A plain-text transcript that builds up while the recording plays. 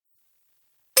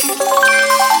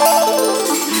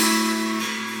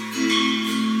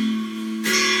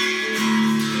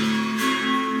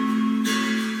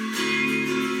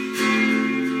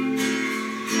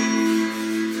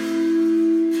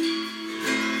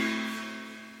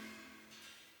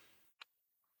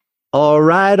All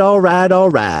right, all right, all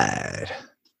right.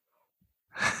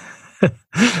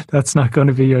 That's not going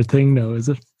to be your thing now, is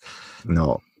it?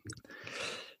 No.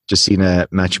 Just seen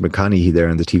Matthew McConaughey there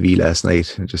on the TV last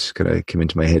night. It just kind of came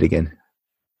into my head again.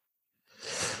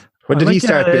 When did he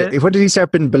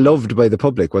start being beloved by the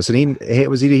public? Was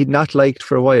he not liked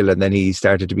for a while and then he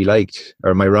started to be liked?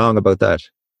 Or am I wrong about that?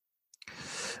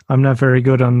 I'm not very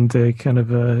good on the kind of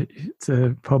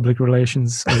the public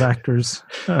relations of actors,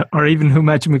 or even who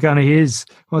Matthew McConaughey is.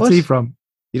 What's he from?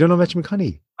 You don't know Matthew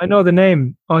McConaughey? I know the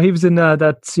name. Oh, he was in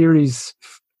that series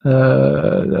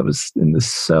that was in the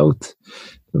South.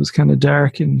 It was kind of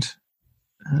dark and...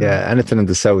 yeah, anything in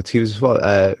the South. He was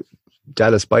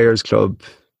Dallas Buyers Club,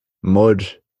 Mud.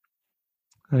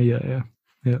 Oh, yeah.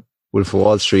 Wolf of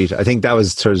Wall Street. I think that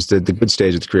was towards the good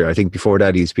stage of the career. I think before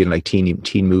that he's been like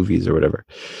teen movies or whatever.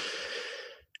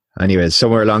 Anyways,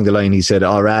 somewhere along the line he said,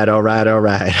 all right. And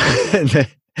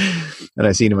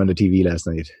I seen him on the TV last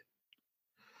night.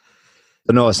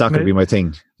 But no, it's not going to be my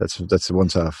thing. That's a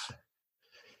once off.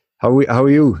 How are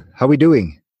you? How are we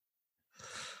doing?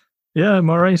 Yeah, I'm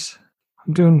all right.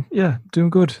 I'm doing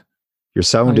good. Your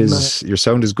sound is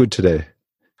good today.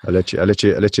 I'll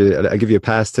give you a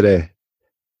pass today.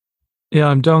 Yeah,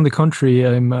 I'm down the country.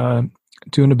 I'm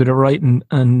doing a bit of writing,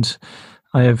 and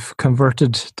I have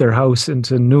converted their house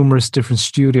into numerous different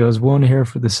studios. One here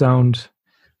for the sound.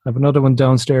 I have another one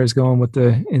downstairs going with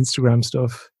the Instagram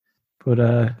stuff.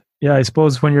 But yeah, I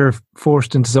suppose when you're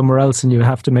forced into somewhere else and you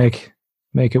have to make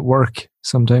it work,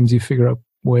 sometimes you figure out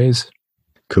ways.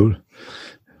 Cool.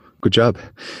 Good job.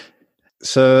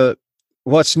 So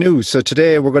what's new? So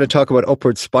today we're going to talk about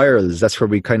upward spirals. That's where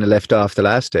we kind of left off the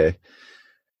last day.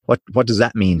 What does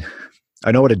that mean?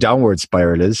 I know what a downward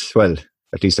spiral is. Well,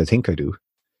 at least I think I do.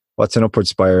 What's an upward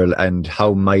spiral and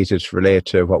how might it relate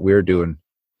to what we're doing?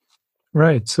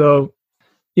 Right. So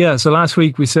last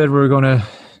week we said we were going to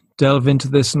delve into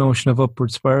this notion of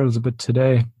upward spirals a bit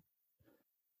today.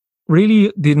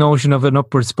 Really, the notion of an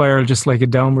upward spiral, just like a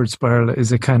downward spiral,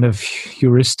 is a kind of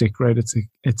heuristic, right?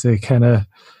 It's a kind of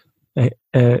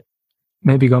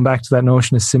maybe going back to that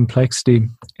notion of simplexity.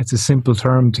 It's a simple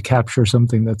term to capture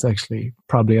something that's actually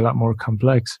probably a lot more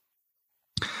complex.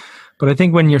 But I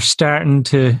think when you're starting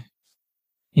to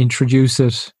introduce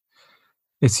it,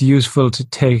 it's useful to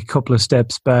take a couple of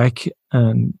steps back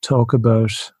and talk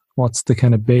about what's the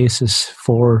kind of basis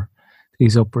for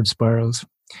these upward spirals.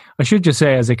 I should just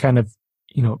say, as a kind of,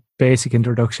 basic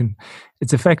introduction,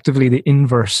 it's effectively the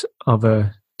inverse of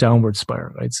a downward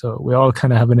spiral, right? So we all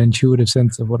kind of have an intuitive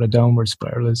sense of what a downward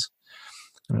spiral is.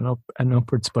 And an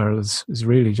upward spiral is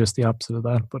really just the opposite of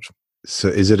that. But so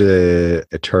is it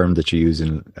a term that you use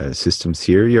in systems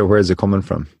theory, or where is it coming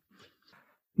from?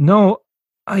 No,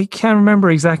 I can't remember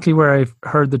exactly where I've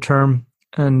heard the term,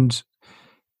 and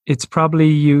it's probably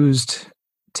used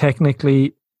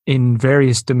technically in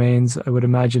various domains, I would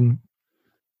imagine.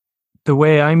 The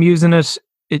way I'm using it,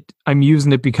 I'm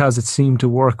using it because it seemed to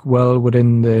work well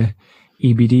within the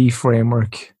EBD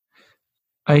framework.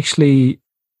 I actually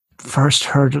first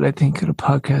heard it, I think, at a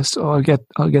podcast.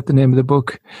 I'll get the name of the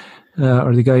book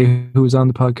or the guy who was on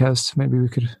the podcast. Maybe we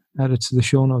could add it to the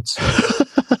show notes.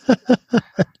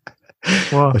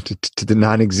 Wow. To the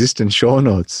non-existent show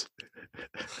notes.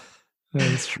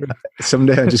 That's true.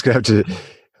 Someday I'm just going to have to...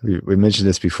 We mentioned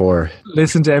this before.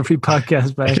 Listen to every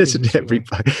podcast back.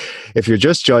 If you're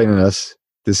just joining us,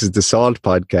 this is the Salt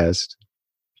Podcast,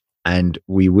 and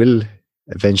we will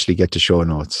eventually get to show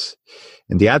notes.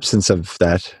 In the absence of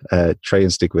that, try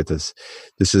and stick with us.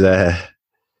 This is I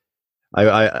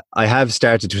have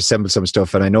started to assemble some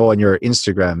stuff, and I know on your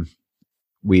Instagram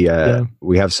we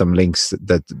have some links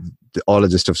that all of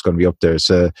this stuff's going to be up there.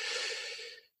 So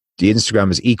the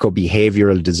Instagram is Eco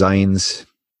Behavioral Designs.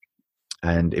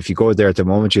 And if you go there at the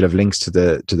moment, you'll have links to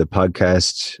the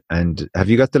podcast. And have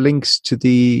you got the links to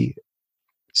the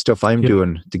stuff I'm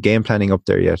doing, the game planning up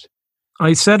there yet?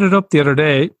 I set it up the other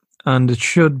day and it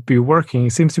should be working.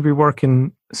 It seems to be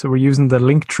working. So we're using the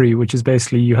link tree, which is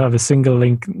basically you have a single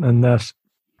link and that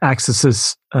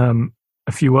accesses a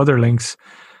few other links.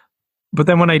 But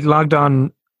then when I logged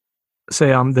on,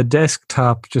 say on the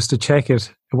desktop just to check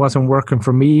it, it wasn't working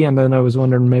for me. And then I was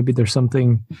wondering maybe there's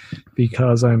something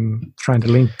because I'm trying to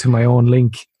link to my own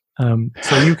link.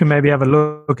 So you can maybe have a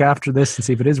look after this and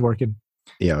see if it is working.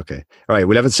 Yeah, okay. All right,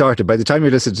 we'll have it sorted. By the time you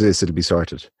listen to this, it'll be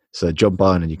sorted. So jump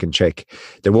on and you can check.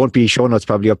 There won't be show notes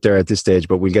probably up there at this stage,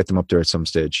 but we'll get them up there at some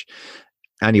stage.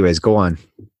 Anyways, go on.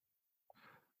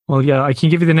 Well, yeah, I can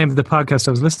give you the name of the podcast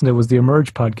I was listening to. It was the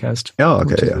Emerge podcast. Oh,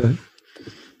 okay, yeah.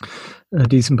 A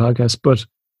decent podcast, but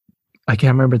I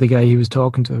can't remember the guy he was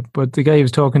talking to. But the guy he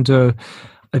was talking to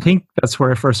I think that's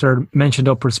where I first mentioned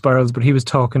upward spirals, but he was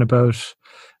talking about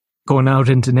going out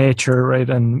into nature, right,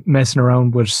 and messing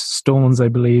around with stones, I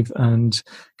believe, and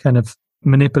kind of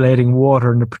manipulating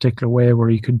water in a particular way where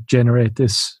you could generate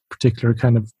this particular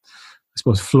kind of, I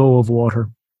suppose, flow of water.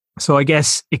 So I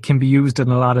guess it can be used in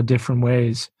a lot of different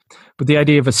ways. But the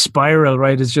idea of a spiral,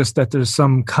 right, is just that there's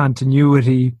some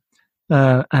continuity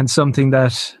and something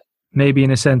that maybe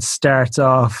in a sense starts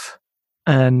off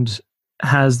and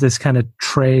has this kind of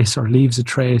trace or leaves a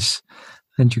trace,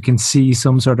 and you can see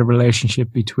some sort of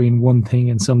relationship between one thing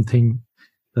and something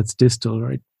that's distal,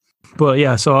 right? But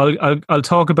yeah, so I'll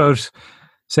talk about,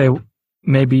 say,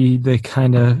 maybe the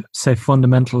kind of, say,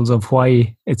 fundamentals of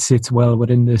why it sits well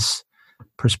within this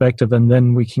perspective, and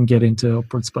then we can get into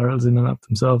upward spirals in and of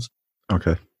themselves.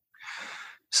 Okay.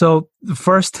 So the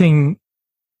first thing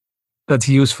that's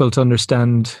useful to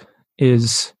understand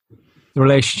is the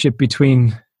relationship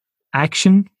between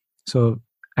action, so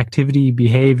activity,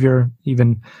 behavior,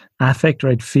 even affect,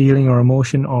 right, feeling or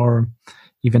emotion, or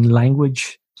even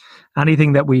language,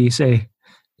 anything that we, say,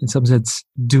 in some sense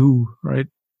do, right?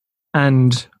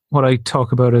 And what I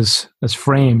talk about as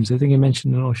frames. I think I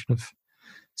mentioned the notion of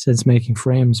sense-making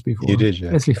frames before. You did,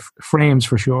 yeah. Basically, frames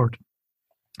for short.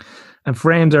 And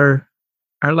frames are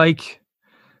like,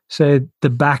 say, the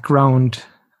background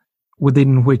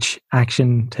within which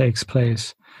action takes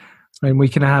place. And we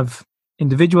can have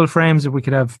individual frames, or we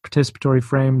could have participatory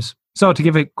frames. So to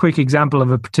give a quick example of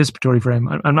a participatory frame,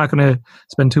 I'm not going to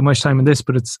spend too much time on this,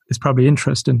 but it's probably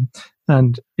interesting,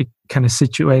 and it kind of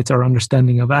situates our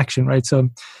understanding of action, right? So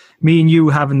me and you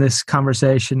having this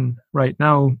conversation right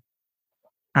now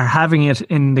are having it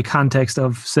in the context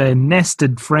of, say,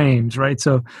 nested frames, right?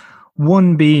 So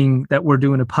one being that we're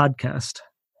doing a podcast,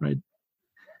 right?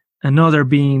 Another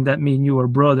being that me and you are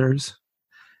brothers.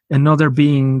 Another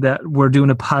being that we're doing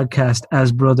a podcast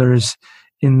as brothers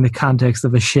in the context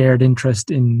of a shared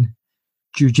interest in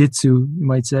Jiu-Jitsu, you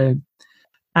might say.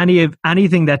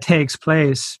 Anything that takes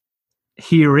place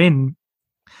herein,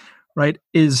 right,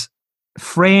 is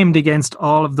framed against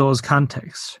all of those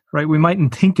contexts, right? We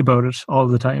mightn't think about it all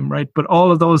the time, right? But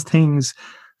all of those things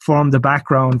form the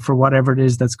background for whatever it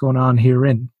is that's going on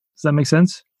herein. Does that make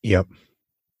sense? Yep.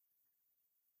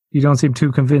 You don't seem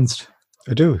too convinced.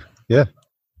 I do, yeah.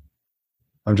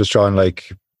 I'm just drawing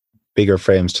like bigger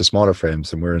frames to smaller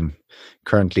frames, and we're in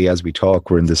currently, as we talk,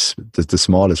 we're in the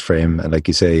smallest frame. And like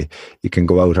you say, you can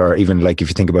go out, or even like if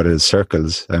you think about it as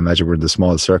circles, I imagine we're in the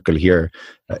small circle here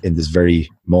in this very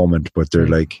moment, but they're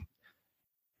like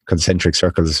concentric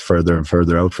circles further and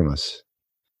further out from us.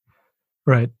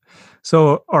 Right.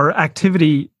 So our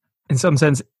activity, in some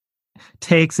sense,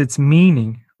 takes its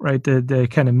meaning, right? The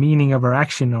kind of meaning of our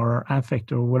action or our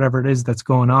affect or whatever it is that's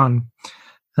going on.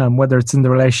 Whether it's in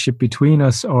the relationship between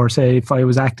us, or say if I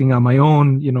was acting on my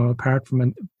own, apart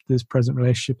from this present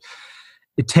relationship,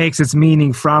 it takes its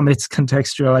meaning from its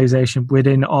contextualization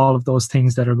within all of those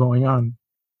things that are going on.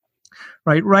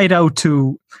 Right out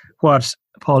to what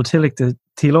Paul Tillich, the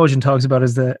theologian, talks about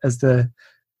as the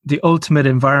ultimate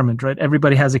environment, right?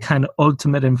 Everybody has a kind of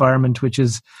ultimate environment, which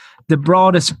is the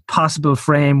broadest possible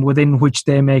frame within which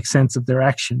they make sense of their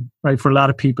action, right? For a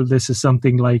lot of people, this is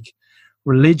something like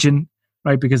religion,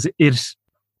 right? Because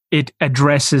it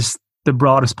addresses the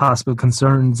broadest possible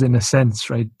concerns in a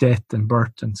sense, right? Death and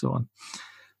birth and so on.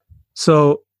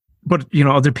 So, but,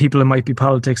 other people, it might be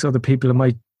politics, other people, it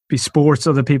might be sports,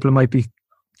 other people, it might be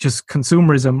just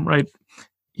consumerism, right?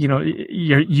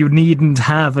 You needn't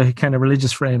have a kind of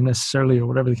religious frame necessarily, or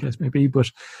whatever the case may be, but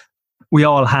we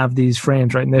all have these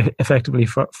frames, right? And they effectively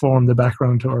form the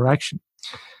background to our action.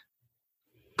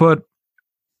 But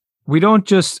we don't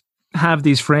just have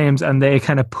these frames and they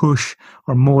kind of push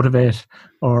or motivate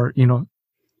or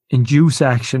induce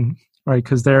action, right?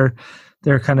 Because they're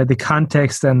kind of the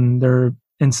context, and they're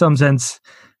in some sense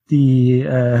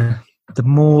the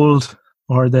mold,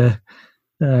 or the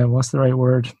what's the right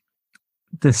word,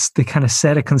 the kind of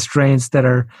set of constraints that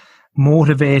are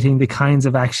motivating the kinds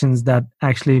of actions that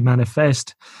actually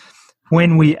manifest.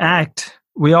 When we act,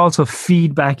 we also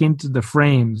feed back into the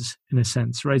frames in a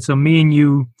sense, right? So me and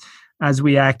you, as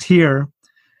we act here,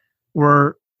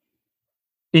 we're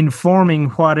informing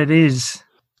what it is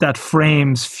that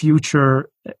frames future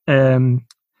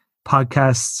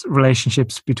podcasts,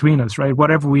 relationships between us, right?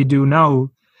 Whatever we do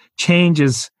now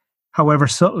changes, however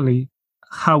subtly,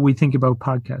 how we think about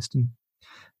podcasting.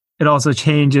 It also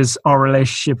changes our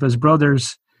relationship as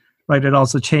brothers, right? It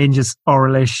also changes our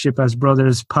relationship as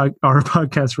brothers, our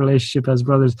podcast relationship as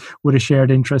brothers with a shared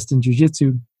interest in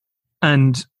Jiu-Jitsu.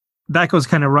 And that goes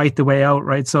kind of right the way out,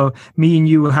 right? So me and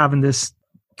you having this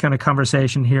kind of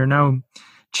conversation here now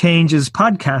changes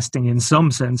podcasting in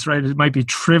some sense, right? It might be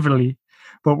trivially,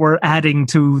 but we're adding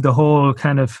to the whole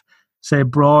kind of, say,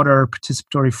 broader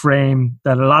participatory frame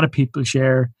that a lot of people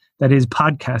share, that is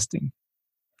podcasting.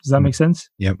 Does that make sense?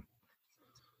 Yep.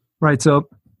 Right. So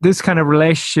this kind of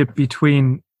relationship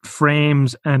between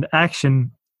frames and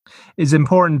action is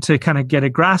important to kind of get a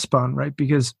grasp on, right?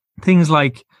 Because things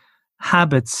like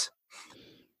habits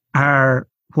are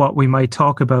what we might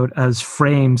talk about as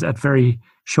frames at very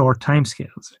short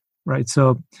timescales, right?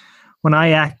 So when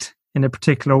I act in a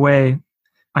particular way,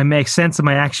 I make sense of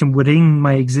my action within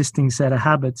my existing set of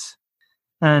habits.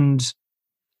 And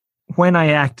when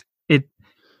I act,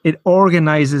 it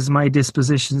organizes my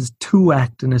dispositions to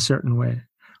act in a certain way,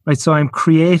 right? So I'm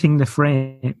creating the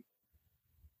frame.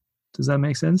 Does that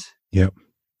make sense? Yep.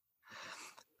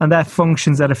 And that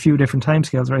functions at a few different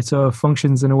timescales, right? So it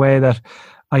functions in a way that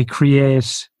I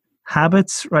create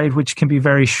habits, right, which can be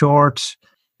very short,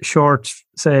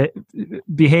 say,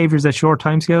 behaviors at short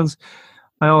timescales.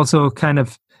 I also kind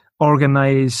of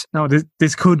organize. Now,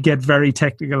 this could get very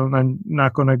technical, and I'm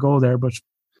not going to go there, but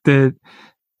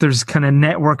there's kind of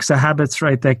networks of habits,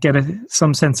 right, that get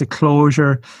some sense of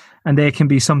closure, and they can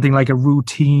be something like a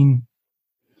routine,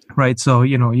 right? So,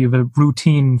 you have a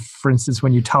routine, for instance,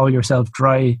 when you towel yourself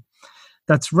dry,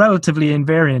 that's relatively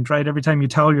invariant, right? Every time you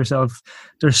towel yourself,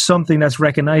 there's something that's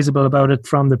recognizable about it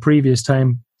from the previous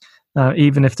time,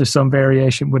 even if there's some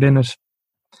variation within it.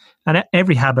 And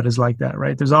every habit is like that,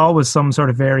 right? There's always some sort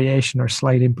of variation or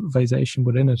slight improvisation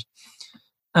within it.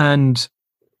 And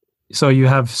so you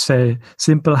have, say,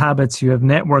 simple habits, you have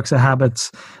networks of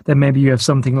habits, then maybe you have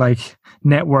something like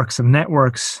networks of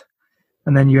networks,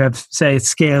 and then you have, say, it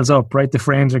scales up, right? The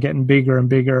frames are getting bigger and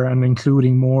bigger and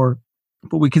including more.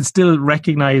 But we can still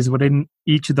recognize within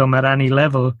each of them at any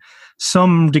level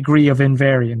some degree of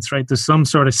invariance, right? There's some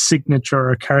sort of signature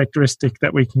or characteristic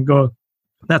that we can go,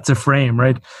 that's a frame,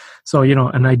 right? So,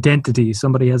 an identity,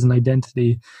 somebody has an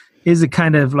identity, is a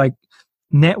kind of like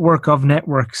network of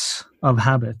networks of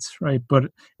habits, right? But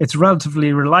it's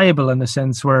relatively reliable in the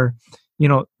sense where,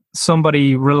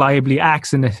 somebody reliably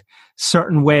acts in a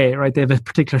certain way, right? They have a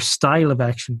particular style of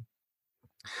action.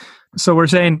 So we're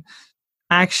saying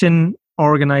action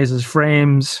organizes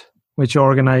frames, which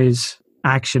organize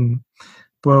action.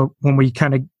 But when we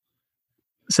kind of,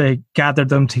 say, gather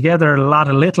them together, a lot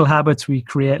of little habits, we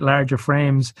create larger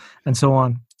frames and so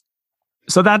on.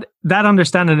 So that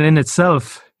understanding in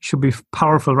itself should be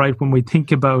powerful, right, when we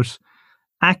think about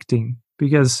acting,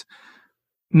 because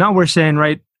now we're saying,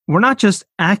 right, we're not just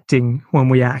acting when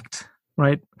we act,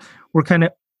 right? We're kind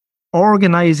of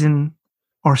organizing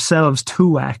ourselves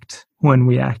to act when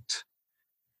we act.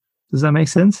 Does that make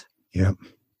sense? Yeah.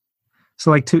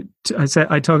 So like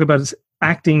I talk about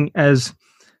acting as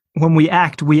when we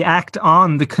act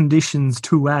on the conditions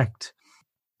to act.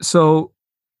 So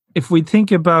if we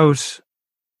think about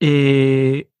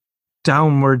a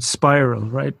downward spiral,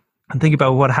 right? And think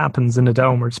about what happens in a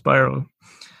downward spiral.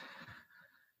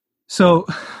 So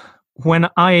when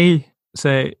I,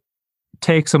 say,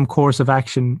 take some course of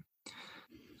action,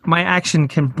 my action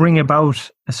can bring about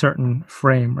a certain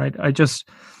frame, right?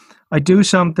 I do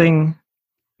something,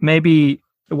 maybe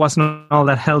it wasn't all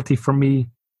that healthy for me.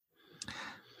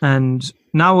 And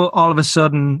now all of a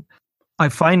sudden I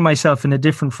find myself in a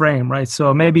different frame, right?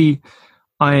 So maybe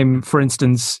I'm, for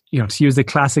instance, to use the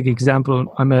classic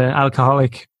example, I'm an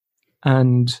alcoholic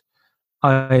and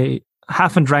I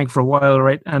haven't drank for a while,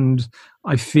 right? And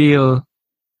I feel,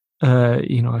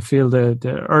 I feel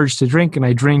the urge to drink, and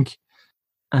I drink,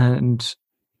 and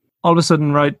all of a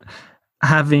sudden, right,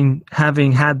 having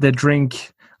had the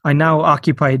drink, I now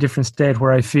occupy a different state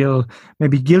where I feel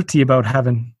maybe guilty about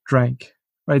having drank,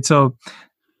 right? So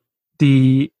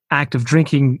the act of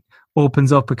drinking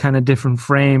opens up a kind of different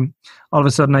frame. All of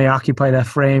a sudden I occupy that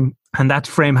frame, and that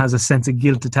frame has a sense of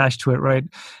guilt attached to it, right?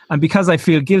 And because I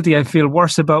feel guilty, I feel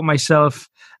worse about myself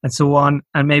and so on.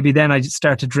 And maybe then I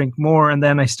start to drink more, and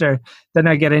then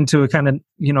I get into a kind of,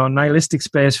 nihilistic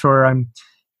space where I'm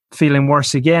feeling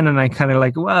worse again, and I kind of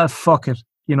like, well, fuck it,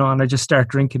 and I just start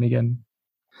drinking again.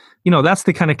 That's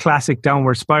the kind of classic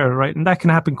downward spiral, right? And that can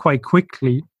happen quite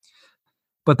quickly.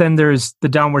 But then there's the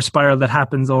downward spiral that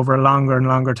happens over a longer and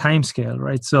longer time scale,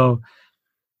 right? So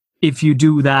if you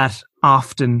do that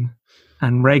often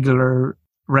and regular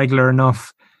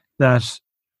enough, that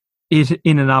it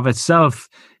in and of itself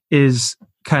is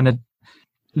kind of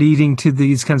leading to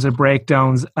these kinds of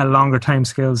breakdowns at longer time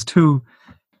scales too.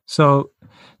 So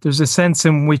there's a sense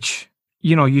in which,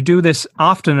 you do this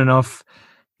often enough,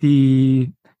 the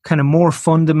kind of more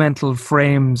fundamental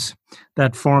frames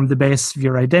that form the base of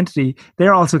your identity,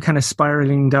 they're also kind of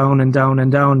spiraling down and down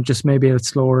and down, just maybe at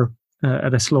slower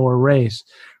at a slower rate.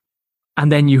 And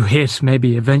then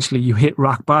eventually you hit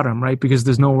rock bottom, right? Because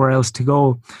there's nowhere else to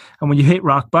go. And when you hit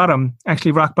rock bottom,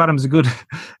 actually rock bottom is a good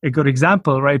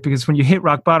example, right? Because when you hit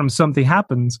rock bottom, something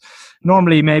happens.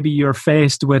 Normally, maybe you're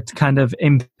faced with kind of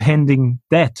impending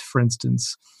death, for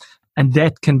instance. And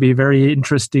death can be very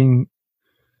interesting,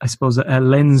 I suppose, a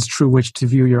lens through which to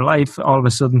view your life. All of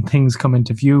a sudden, things come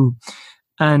into view.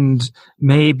 And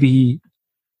maybe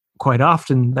quite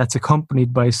often that's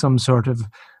accompanied by some sort of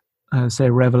say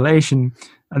revelation,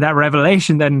 and that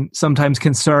revelation then sometimes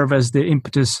can serve as the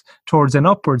impetus towards an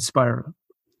upward spiral,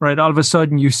 right? All of a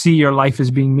sudden you see your life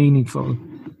as being meaningful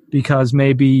because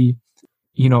maybe,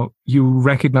 you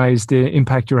recognize the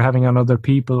impact you're having on other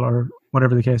people or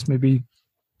whatever the case may be.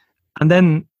 And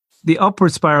then the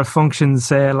upward spiral functions,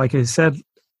 like I said,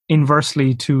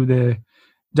 inversely to the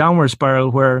downward spiral,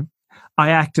 where I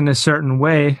act in a certain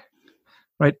way,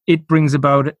 right? It brings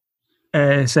about,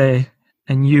 say,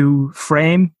 a new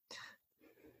frame.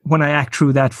 When I act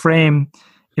through that frame,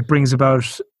 it brings about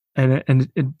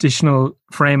an additional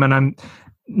frame, and I'm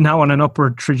now on an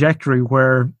upward trajectory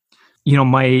where,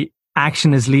 my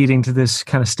action is leading to this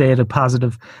kind of state of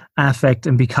positive affect,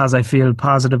 and because I feel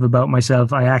positive about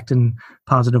myself, I act in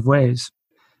positive ways.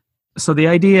 So the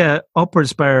idea upward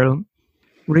spiral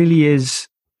really is,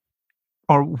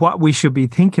 or what we should be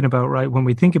thinking about, right, when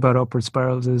we think about upward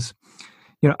spirals is,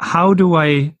 how do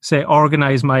I, say,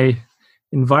 organize my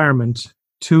environment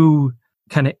to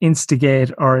kind of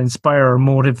instigate or inspire or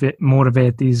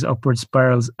motivate these upward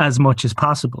spirals as much as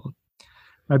possible,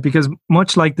 right? Because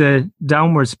much like the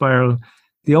downward spiral,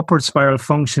 the upward spiral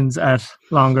functions at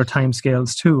longer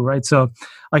timescales too, right? So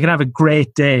I can have a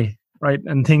great day, right,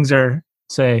 and things are,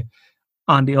 say,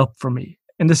 on the up for me.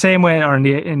 In the same way, or in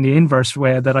the inverse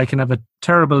way, that I can have a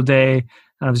terrible day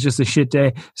and it was just a shit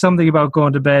day. Something about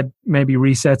going to bed maybe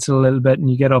resets it a little bit, and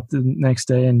you get up the next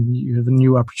day and you have a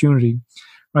new opportunity,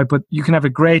 right? But you can have a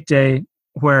great day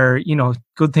where,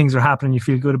 good things are happening, you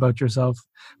feel good about yourself.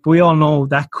 But we all know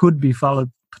that could be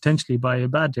followed potentially by a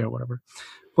bad day or whatever.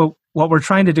 But what we're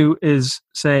trying to do is,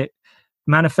 say,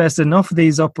 manifest enough of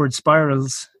these upward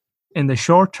spirals in the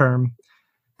short term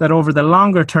that over the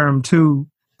longer term too,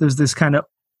 there's this kind of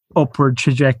upward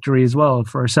trajectory as well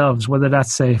for ourselves, whether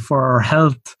that's, say, for our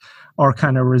health or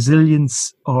kind of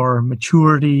resilience or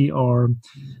maturity, or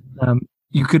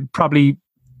you could probably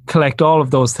collect all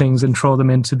of those things and throw them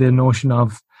into the notion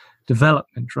of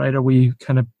development, right? Are we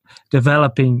kind of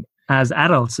developing as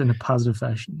adults in a positive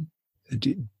fashion?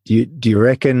 Do you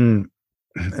reckon,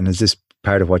 and is this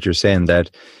part of what you're saying, that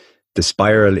the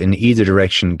spiral in either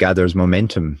direction gathers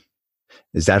momentum?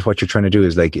 Is that what you're trying to do?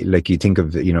 Is like you think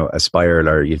of, a spiral,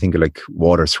 or you think of like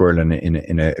water swirling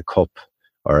in a cup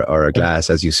or a glass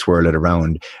as you swirl it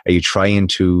around. Are you trying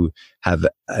to have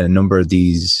a number of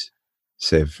these,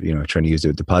 say, trying to use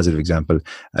the positive example,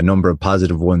 a number of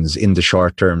positive ones in the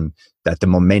short term that the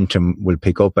momentum will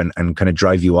pick up and kind of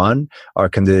drive you on? Or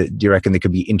do you reckon they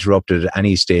could be interrupted at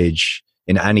any stage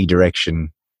in any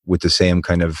direction with the same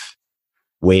kind of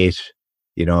weight,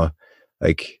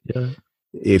 like... Yeah.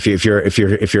 If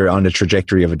you're on the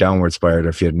trajectory of a downward spiral, or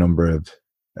if you had a number of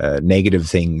negative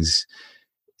things,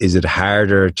 is it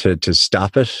harder to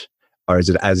stop it, or is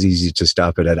it as easy to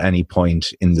stop it at any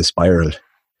point in the spiral?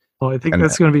 Well, I think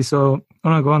that's going to be so. Oh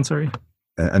no, go on. Sorry.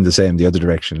 And the same the other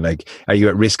direction. Like, are you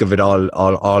at risk of it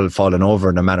all falling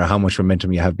over, no matter how much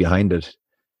momentum you have behind it?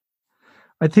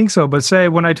 I think so. But say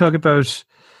when I talk about,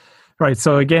 right.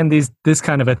 So again, this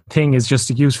kind of a thing is just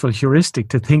a useful heuristic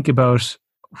to think about.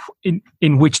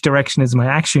 In which direction is my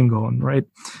action going, right?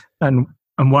 And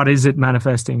what is it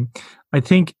manifesting? I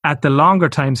think at the longer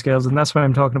timescales, and that's why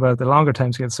I'm talking about the longer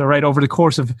timescales. So, right, over the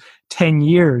course of 10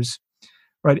 years,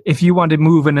 right, if you want to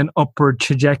move in an upward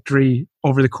trajectory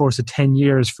over the course of 10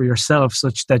 years for yourself,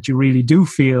 such that you really do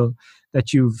feel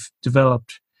that you've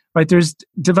developed, right? There's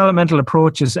developmental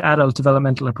approaches, adult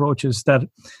developmental approaches that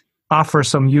offer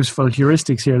some useful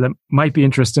heuristics here that might be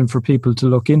interesting for people to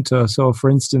look into. So, for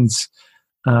instance,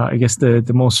 I guess the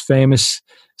most famous,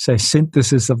 say,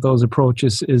 synthesis of those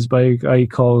approaches is by a guy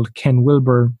called Ken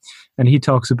Wilber, and he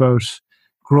talks about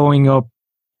growing up,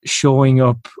 showing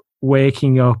up,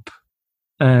 waking up,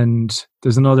 and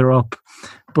there's another up.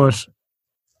 But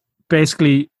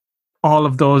basically, all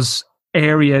of those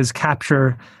areas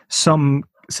capture some,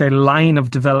 say, line of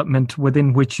development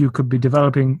within which you could be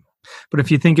developing. But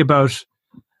if you think about,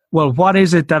 well, what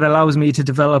is it that allows me to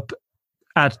develop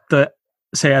at the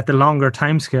longer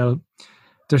timescale?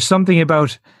 There's something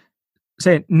about,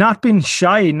 say, not being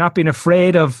shy, not being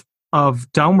afraid of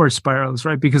downward spirals,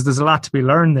 right? Because there's a lot to be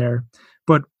learned there.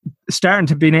 But starting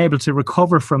to being able to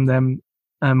recover from them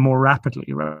more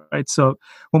rapidly, right? So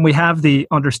when we have the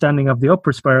understanding of the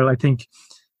upward spiral, I think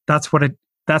that's what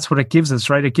it gives us,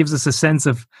 right? It gives us a sense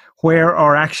of where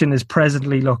our action is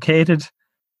presently located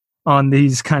on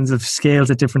these kinds of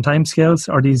scales at different time scales,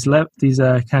 or these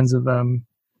kinds of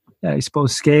I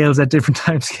suppose scales at different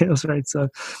time scales, right? So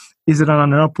is it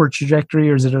on an upward trajectory,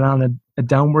 or is it on a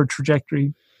downward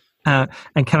trajectory? And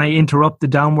can I interrupt the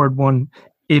downward one?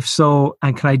 If so,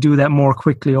 and can I do that more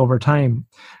quickly over time?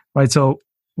 Right. So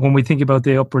when we think about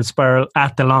the upward spiral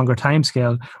at the longer time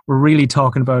scale, we're really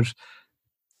talking about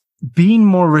being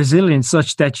more resilient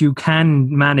such that you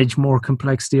can manage more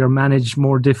complexity or manage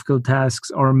more difficult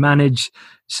tasks or manage,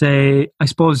 say, I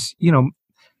suppose,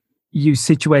 you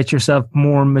situate yourself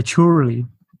more maturely.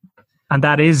 And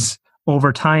that is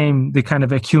over time, the kind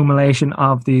of accumulation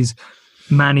of these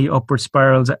many upward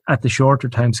spirals at the shorter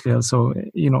time scale. So,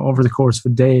 over the course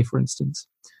of a day, for instance.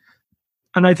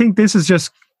 And I think this is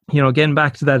just, getting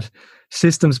back to that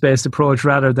systems-based approach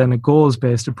rather than a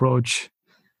goals-based approach.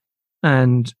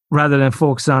 And rather than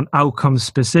focus on outcomes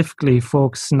specifically,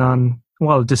 focusing on,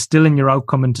 distilling your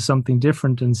outcome into something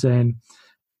different and saying,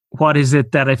 what is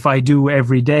it that if I do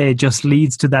every day just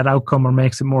leads to that outcome or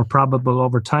makes it more probable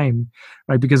over time,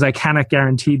 right? Because I cannot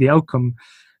guarantee the outcome,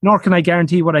 nor can I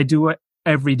guarantee what I do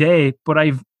every day, but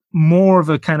I've more of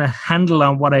a kind of handle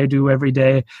on what I do every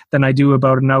day than I do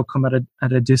about an outcome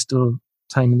at a distal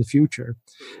time in the future.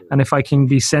 And if I can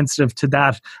be sensitive to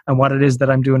that and what it is that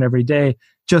I'm doing every day,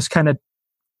 just kind of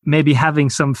maybe having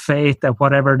some faith that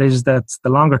whatever it is that's the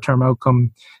longer term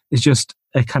outcome is just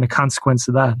a kind of consequence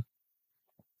of that.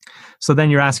 So then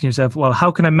you're asking yourself, well,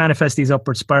 how can I manifest these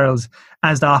upward spirals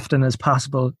as often as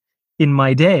possible in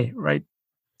my day, right?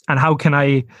 And how can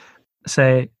I,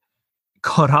 say,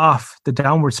 cut off the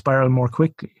downward spiral more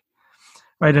quickly,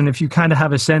 right? And if you kind of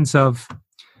have a sense of,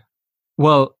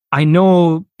 well, I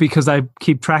know because I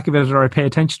keep track of it or I pay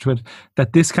attention to it,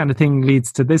 that this kind of thing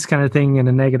leads to this kind of thing in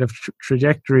a negative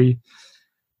trajectory,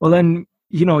 well, then,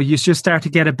 you just start to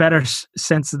get a better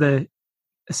sense of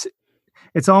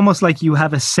it's almost like you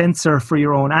have a sensor for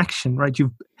your own action, right?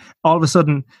 You've all of a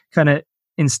sudden kind of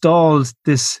installed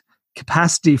this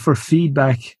capacity for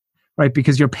feedback, right?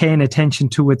 Because you're paying attention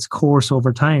to its course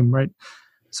over time, right?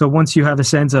 So once you have a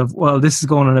sense of, well, this is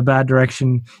going in a bad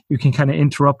direction, you can kind of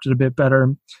interrupt it a bit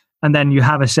better. And then you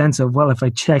have a sense of, well, if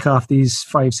I check off these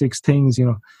 5-6 things,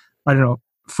 I don't know,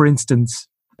 for instance,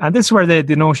 and this is where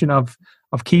the notion of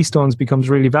keystones becomes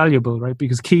really valuable, right?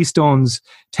 Because keystones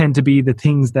tend to be the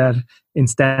things that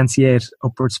instantiate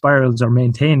upward spirals or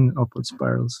maintain upward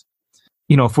spirals.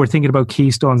 If we're thinking about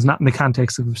keystones, not in the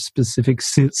context of a specific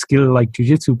skill like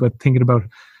Jiu-Jitsu, but thinking about,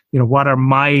 what are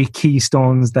my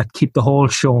keystones that keep the whole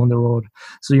show on the road?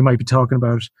 So you might be talking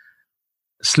about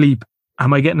sleep.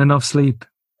 Am I getting enough sleep?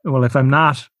 Well, if I'm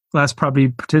not, that's probably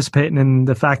participating in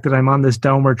the fact that I'm on this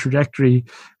downward trajectory,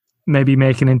 maybe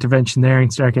make an intervention there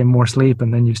and start getting more sleep.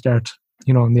 And then you start,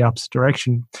 in the opposite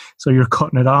direction. So you're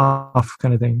cutting it off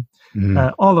kind of thing.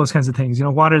 All those kinds of things.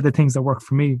 What are the things that work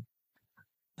for me?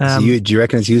 So do you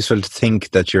reckon it's useful to think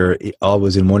that you're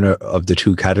always in one of the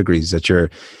two categories, that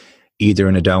you're either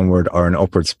in a downward or an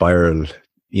upward spiral,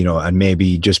 and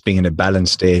maybe just being in a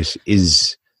balanced state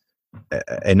is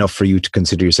enough for you to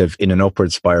consider yourself in an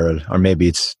upward spiral, or maybe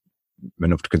it's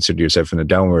enough to consider yourself in a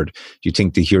downward? Do you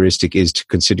think the heuristic is to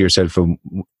consider yourself in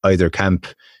either camp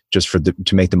just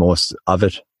to make the most of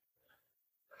it?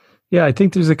 Yeah, I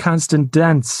think there's a constant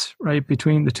dance, right,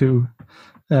 between the two.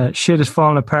 Shit is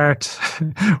falling apart.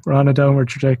 We're on a downward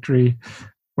trajectory.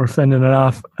 We're fending it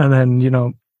off, and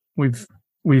then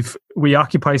we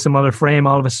occupy some other frame.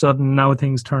 All of a sudden, now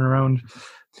things turn around.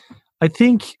 I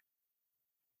think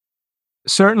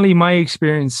certainly my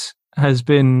experience has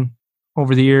been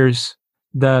over the years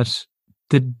that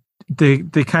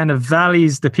the kind of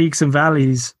valleys, the peaks and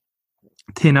valleys,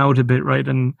 thin out a bit, right,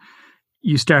 and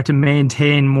you start to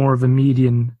maintain more of a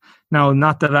median. Now,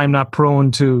 not that I'm not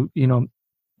prone to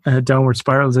downward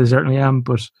spirals, I certainly am,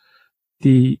 but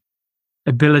the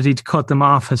ability to cut them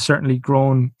off has certainly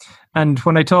grown. And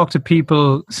when I talk to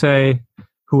people, say,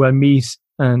 who I meet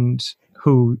and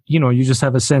who, you just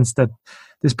have a sense that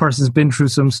this person's been through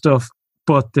some stuff,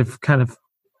 but they've kind of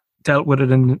dealt with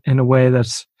it in a way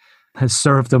that has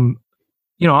served them.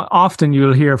 Often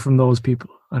you'll hear from those people,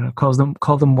 I don't know,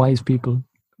 call them wise people,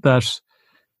 that,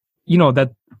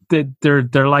 that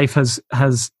their life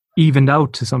has evened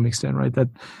out to some extent, right? That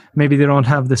maybe they don't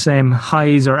have the same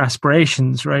highs or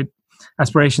aspirations, right?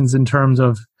 Aspirations in terms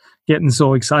of getting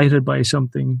so excited by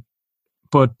something,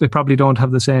 but they probably don't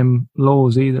have the same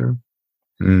lows either.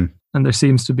 And there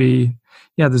seems to be,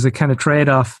 there's a kind of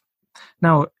trade-off.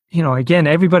 Now, again,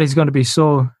 everybody's going to be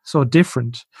so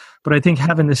different. But I think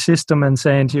having the system and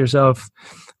saying to yourself,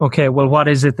 okay, well, what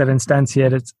is it that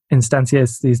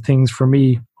instantiates these things for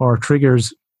me, or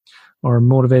triggers or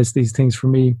motivates these things for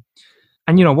me?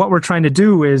 And, what we're trying to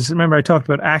do is, remember I talked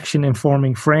about action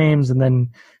informing frames and then,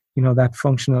 that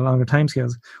function at longer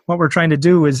timescales. What we're trying to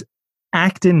do is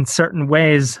act in certain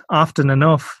ways often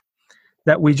enough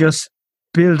that we just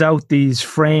build out these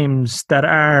frames that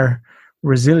are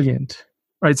resilient,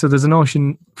 right? So there's a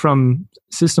notion from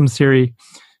systems theory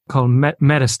called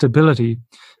metastability.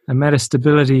 And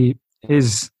metastability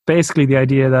is basically the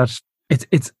idea that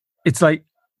it's like,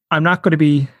 I'm not going to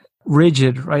be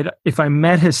rigid, right? If I'm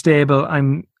metastable,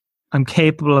 I'm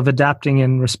capable of adapting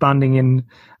and responding in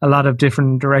a lot of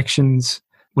different directions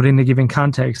within a given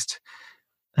context.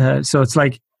 So it's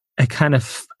like a kind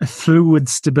of a fluid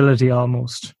stability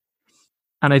almost.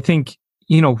 And I think,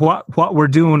 what we're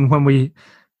doing when we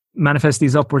manifest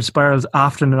these upward spirals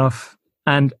often enough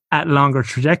and at longer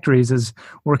trajectories is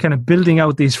we're kind of building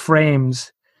out these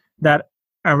frames that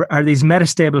are these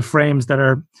metastable frames that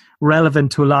are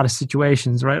relevant to a lot of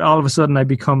situations, right? All of a sudden I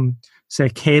become, say,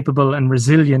 capable and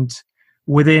resilient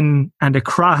within and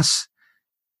across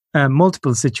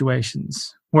multiple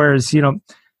situations. Whereas,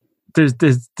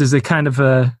 there's a kind of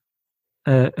a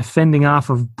fending off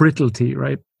of brittlety,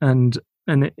 right? And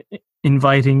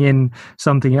inviting in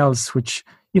something else, which,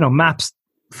 maps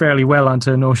fairly well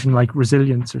onto a notion like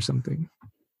resilience or something.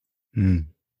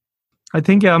 I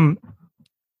think,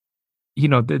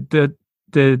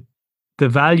 the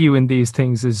value in these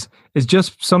things is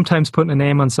just sometimes putting a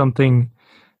name on something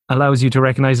allows you to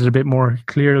recognize it a bit more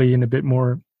clearly and a bit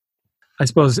more, I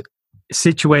suppose,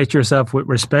 situate yourself with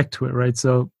respect to it, right?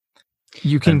 So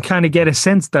you can kind of get a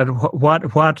sense that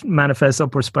what manifests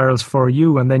upward spirals for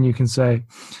you, and then you can say,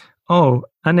 oh,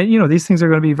 and then, these things are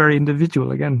going to be very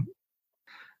individual. Again,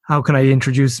 how can I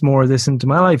introduce more of this into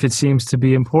my life? It seems to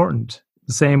be important.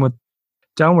 The same with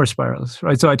downward spirals,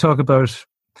 right? So I talk about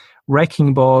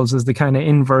wrecking balls as the kind of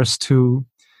inverse to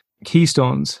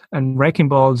keystones, and wrecking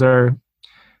balls are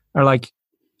like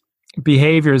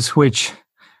behaviors which,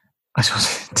 I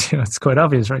suppose, it's quite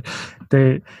obvious, right?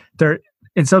 They're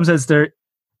in some sense they're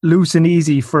loose and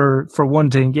easy for one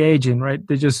to engage in, right?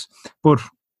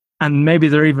 And maybe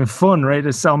they're even fun, right?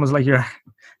 It's almost like you're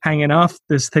hanging off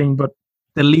this thing, but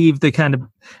they leave the kind of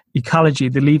ecology,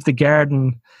 they leave the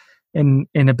garden in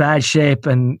a bad shape,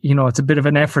 and it's a bit of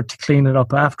an effort to clean it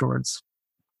up afterwards.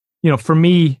 For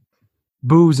me,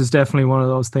 booze is definitely one of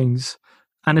those things,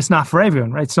 and it's not for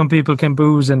everyone, right? Some people can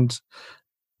booze and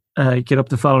get up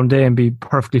the following day and be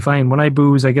perfectly fine. When I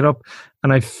booze, I get up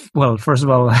and first of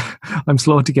all, I'm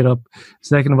slow to get up.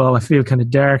 Second of all, I feel kind of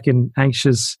dark and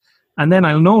anxious. And then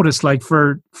I'll notice, like,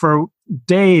 for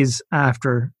days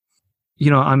after,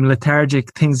 I'm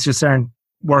lethargic, things just aren't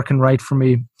working right for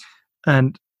me.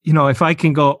 And, if I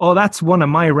can go, oh, that's one of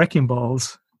my wrecking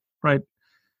balls, right?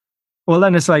 Well,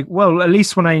 then it's like, well, at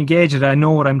least when I engage it, I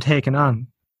know what I'm taking on.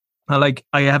 I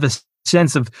have a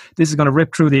sense of this is going to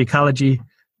rip through the ecology,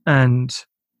 and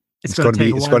it's going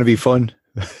to be fun.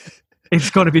 It's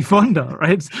going to be fun, though,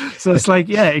 right? So it's like,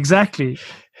 yeah, exactly.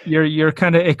 You're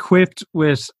kind of equipped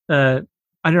with, a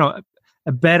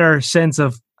better sense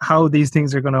of how these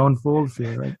things are going to unfold for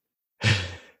you, right?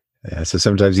 Yeah. So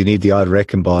sometimes you need the odd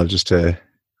wrecking ball just to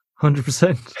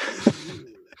 100%.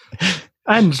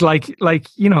 And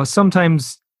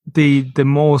sometimes the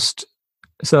most.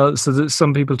 So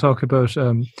some people talk about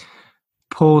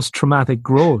post-traumatic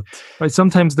growth, right?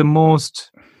 Sometimes the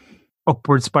most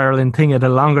upward spiraling thing at a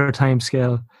longer time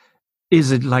scale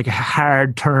is it like a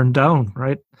hard turn down,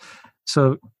 right?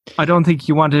 So I don't think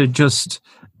you want to just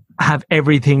have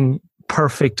everything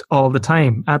perfect all the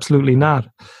time. Absolutely not.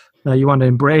 You want to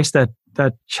embrace that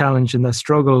challenge and that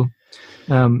struggle.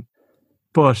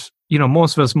 But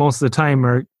most of us, most of the time,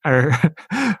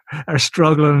 are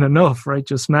struggling enough, right?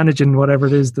 Just managing whatever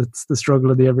it is that's the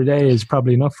struggle of the everyday is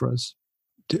probably enough for us.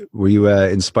 Were you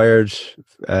inspired?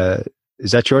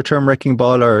 Is that your term, wrecking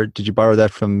ball, or did you borrow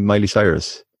that from Miley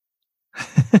Cyrus?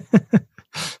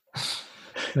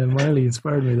 Miley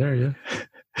inspired me there, yeah.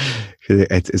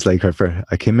 It's like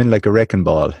I came in like a wrecking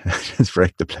ball, just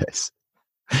wrecked the place.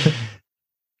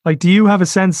 Like, do you have a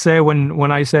sense, say,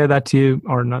 when I say that to you,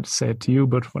 or not to say it to you,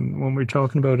 but when we're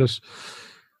talking about it,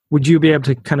 would you be able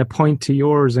to kind of point to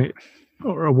yours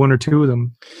or one or two of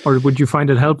them, or would you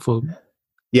find it helpful?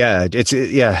 Yeah,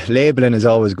 labeling is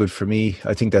always good for me.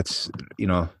 I think that's,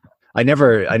 I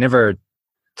never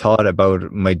thought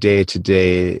about my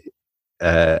day-to-day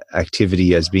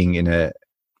activity as being in a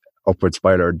upward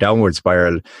spiral or downward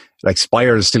spiral. Like,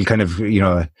 spiral is still kind of,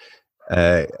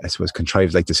 I suppose,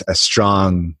 contrived like this, a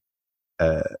strong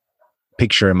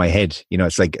picture in my head. You know,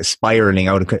 it's like spiraling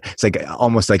out. It's like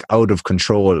almost like out of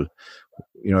control.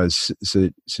 You know, so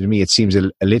to me, it seems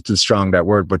a little strong, that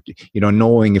word, but, you know,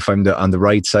 knowing if I'm on the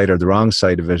right side or the wrong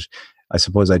side of it, I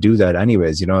suppose I do that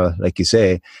anyways, you know, like you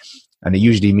say. And it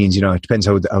usually means, you know, it depends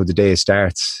how the day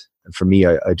starts. And for me,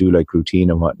 I do like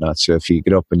routine and whatnot. So if you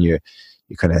get up and you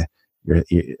kind of,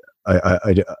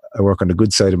 I work on the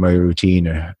good side of my routine,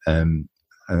 and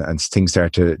things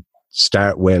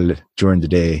start well during the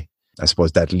day, I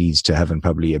suppose that leads to having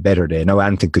probably a better day. Now,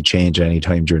 anything could change at any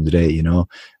time during the day, you know,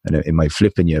 and it might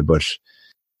flip in you, but,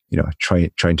 you know,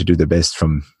 trying to do the best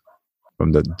from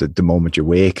the moment you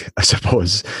wake, I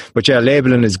suppose. But yeah,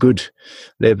 labeling is good.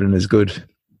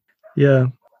 Yeah.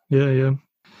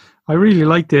 I really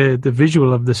like the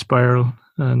visual of the spiral,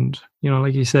 and, you know,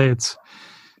 like you say, it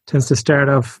tends to start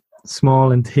off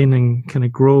small and thin and kind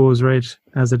of grows right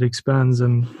as it expands.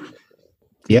 And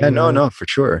no, for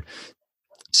sure.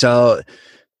 So,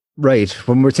 right,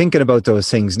 when we're thinking about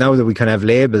those things, now that we kind of have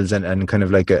labels and kind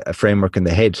of like a framework in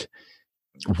the head,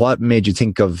 what made you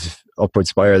think of upward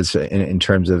spirals in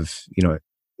terms of, you know,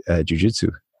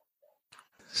 jiu-jitsu?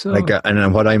 So, like,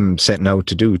 and what I'm setting out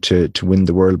to do to win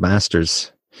the World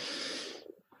Masters.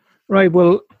 Right.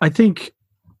 Well, I think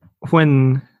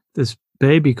when this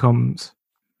baby comes,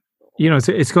 you know,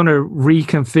 it's going to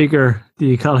reconfigure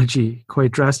the ecology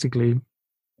quite drastically.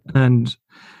 And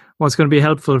what's going to be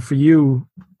helpful for you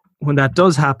when that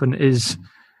does happen is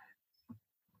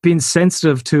being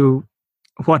sensitive to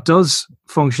what does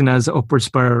function as upward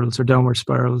spirals or downward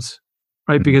spirals,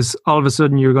 right? Mm-hmm. Because all of a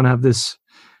sudden you're going to have this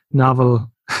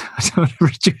novel, I don't want to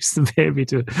reduce the baby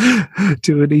to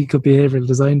an eco-behavioral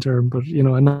design term, but, you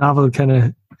know, a novel kind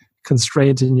of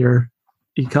constraint in your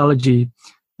ecology.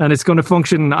 And it's going to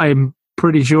function, I'm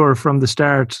pretty sure, from the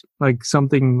start, like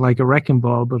something like a wrecking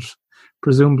ball, but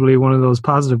presumably one of those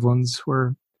positive ones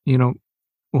where, you know,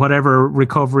 whatever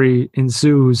recovery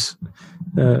ensues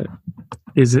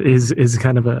is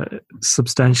kind of a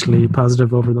substantially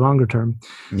positive over the longer term.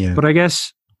 Yeah. But I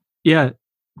guess, yeah,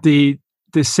 the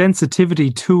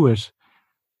sensitivity to it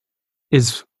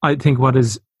is, I think, what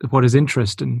is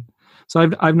interesting. So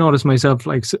I've noticed myself,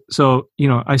 like, so you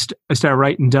know, I start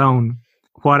writing down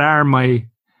what are my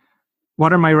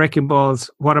wrecking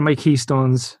balls, what are my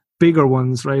keystones, bigger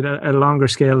ones, right, at a longer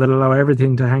scale that allow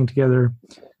everything to hang together.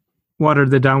 What are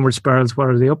the downward spirals? What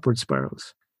are the upward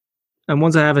spirals? And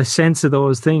once I have a sense of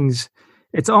those things,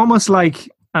 it's almost like,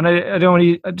 and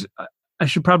I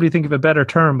should probably think of a better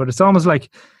term, but it's almost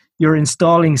like you're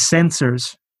installing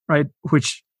sensors, right,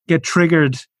 which get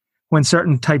triggered when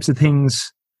certain types of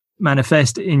things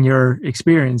manifest in your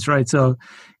experience, right? So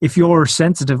if you're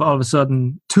sensitive all of a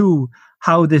sudden to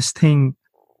how this thing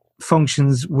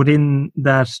functions within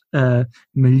that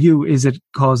milieu, is it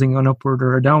causing an upward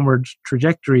or a downward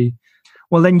trajectory?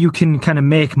 Well, then you can kind of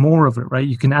make more of it, right?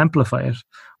 You can amplify it,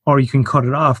 or you can cut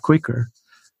it off quicker.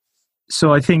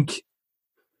 So I think,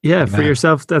 yeah, for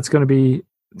yourself, it's going to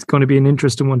be an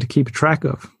interesting one to keep track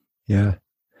of. Yeah,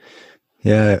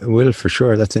 it will, for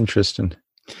sure. That's interesting.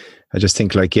 I just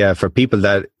think, like, yeah, for people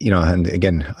that, you know, and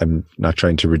again, I'm not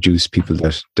trying to reduce people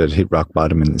that hit rock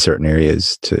bottom in certain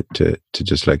areas to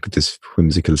just like this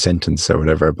whimsical sentence or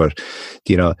whatever. But,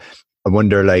 you know, I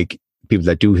wonder, like, people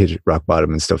that do hit rock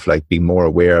bottom and stuff, like, being more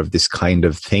aware of this kind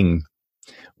of thing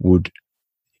would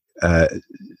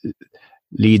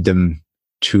lead them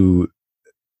to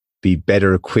be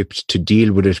better equipped to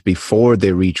deal with it before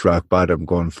they reach rock bottom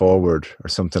going forward, or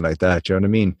something like that. Do you know what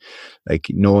I mean? Like,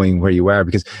 knowing where you are,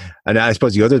 because, and I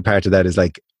suppose the other part of that is,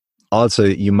 like, also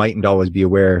you mightn't always be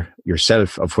aware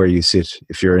yourself of where you sit.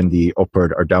 If you're in the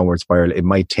upward or downward spiral, it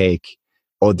might take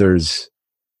others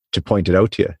to point it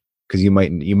out to you, because you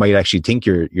might actually think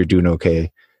you're doing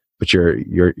okay, but you're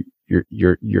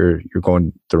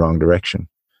going the wrong direction.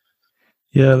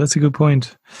 Yeah, that's a good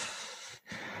point.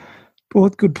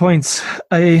 Both good points.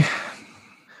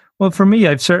 Well, for me,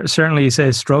 I've certainly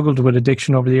struggled with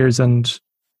addiction over the years, and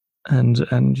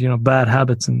you know, bad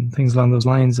habits and things along those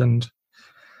lines. And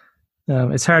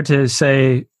it's hard to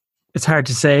say. It's hard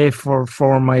to say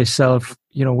for myself,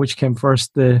 you know, which came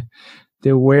first, the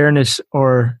awareness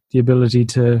or the ability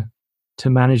to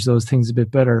manage those things a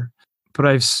bit better. But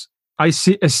I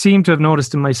seem to have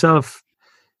noticed in myself,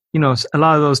 you know, a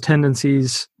lot of those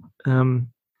tendencies.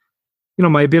 You know,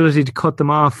 my ability to cut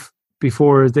them off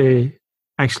before they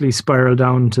actually spiral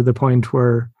down to the point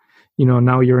where, you know,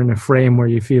 now you're in a frame where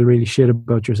you feel really shit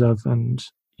about yourself, and,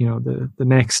 you know, the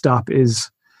next stop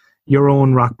is your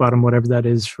own rock bottom, whatever that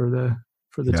is for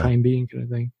the time being, kind of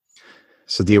thing.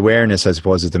 So the awareness, I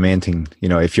suppose, is the main thing. You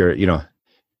know, if you're, you know,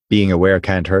 being aware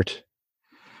can't hurt.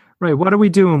 Right. What are we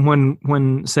doing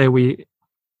when say we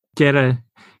get a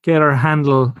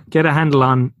handle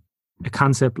on a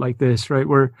concept like this, right?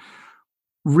 We're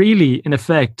really, in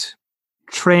effect,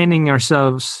 training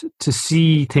ourselves to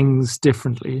see things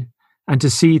differently and to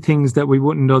see things that we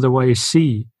wouldn't otherwise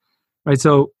see, right?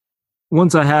 So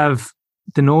once I have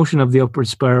the notion of the upward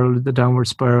spiral, the downward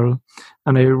spiral,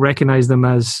 and I recognize them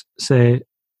as, say,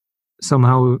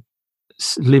 somehow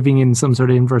living in some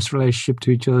sort of inverse relationship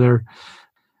to each other,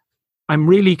 I'm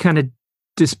really kind of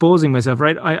disposing myself,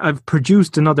 right? I've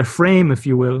produced another frame, if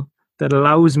you will, that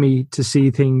allows me to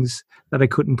see things that I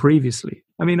couldn't previously.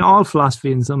 I mean, all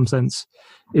philosophy in some sense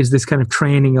is this kind of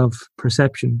training of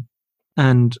perception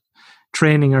and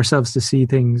training ourselves to see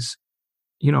things.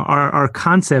 You know, our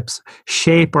concepts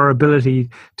shape our ability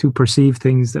to perceive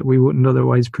things that we wouldn't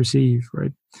otherwise perceive,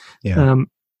 right? Yeah.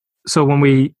 So when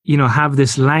we, have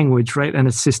this language, right, and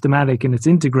it's systematic and it's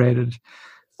integrated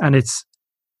and it's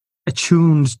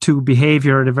attuned to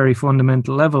behavior at a very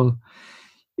fundamental level,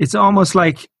 it's almost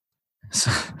like,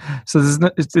 so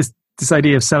it's this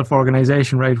idea of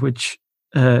self-organization, right, which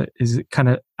is kind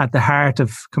of at the heart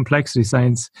of complexity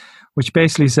science, which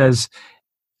basically says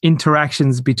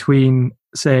interactions between,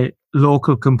 say,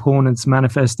 local components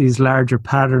manifest these larger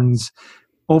patterns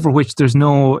over which there's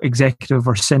no executive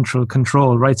or central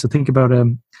control, right? So think about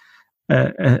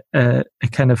a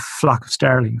kind of flock of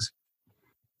starlings.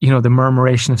 The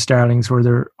murmuration of starlings,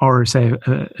 or say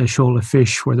a shoal of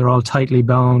fish, where they're all tightly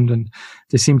bound and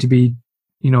they seem to be,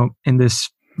 in this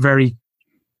very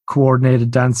coordinated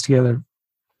dance together,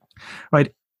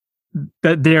 right?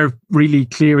 That they're really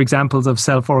clear examples of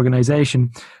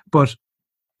self-organization. But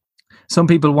some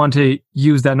people want to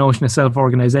use that notion of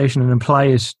self-organization and apply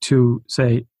it to,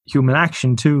 say, human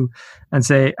action too, and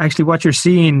say, actually, what you're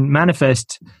seeing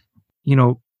manifest,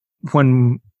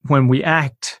 when we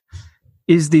act,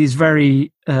 is these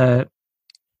very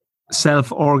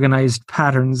self-organized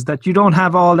patterns that you don't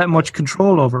have all that much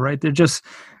control over, right? They're just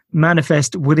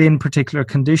manifest within particular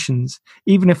conditions,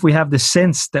 even if we have the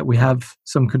sense that we have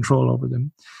some control over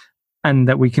them and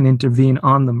that we can intervene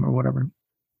on them or whatever.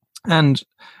 And,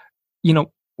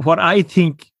 what I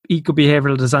think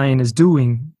eco-behavioral design is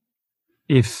doing,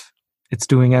 if it's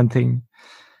doing anything,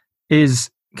 is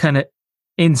kind of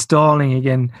installing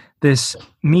again this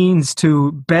means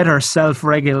to better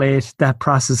self-regulate that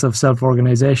process of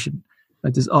self-organization.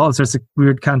 Like, there's all sorts of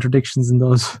weird contradictions in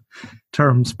those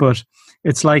terms, but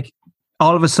it's like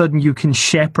all of a sudden you can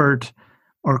shepherd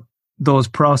or those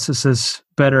processes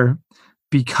better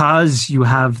because you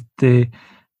have the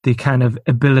kind of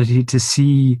ability to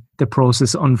see the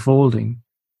process unfolding.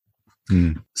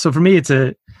 So for me, it's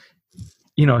a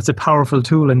powerful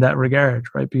tool in that regard,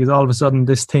 right? Because all of a sudden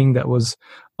this thing that was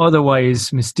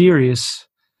otherwise mysterious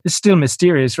is still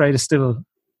mysterious, right? It's still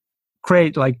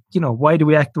great. Like, why do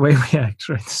we act the way we act,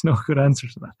 right? There's no good answer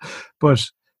to that. But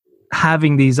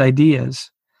having these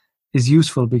ideas is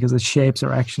useful because it shapes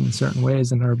our action in certain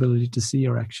ways and our ability to see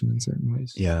our action in certain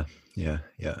ways. Yeah.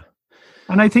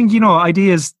 And I think,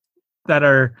 ideas that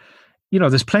are,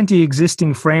 there's plenty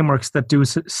existing frameworks that do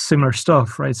similar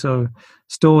stuff, right? So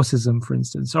Stoicism, for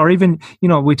instance, or even,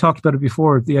 we talked about it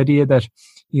before, the idea that,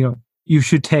 you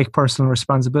should take personal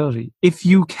responsibility. If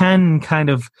you can kind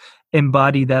of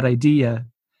embody that idea,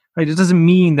 right? It doesn't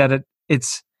mean that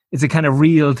it's a kind of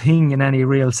real thing in any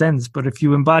real sense, but if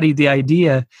you embody the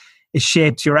idea, it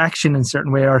shapes your action in a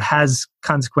certain way, or it has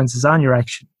consequences on your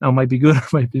action. Now, it might be good or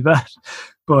it might be bad,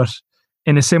 but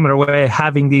in a similar way,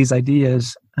 having these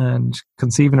ideas and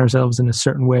conceiving ourselves in a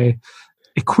certain way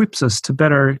equips us to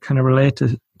better kind of relate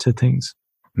to things.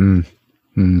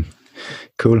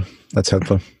 Cool. That's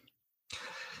helpful.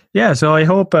 Yeah. So I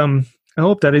hope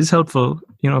that is helpful.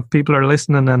 If people are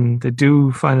listening and they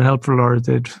do find it helpful, or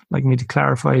they'd like me to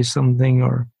clarify something,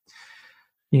 or,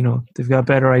 they've got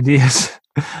better ideas,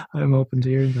 I'm open to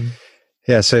hearing them.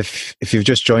 Yeah. So if you've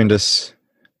just joined us,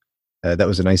 that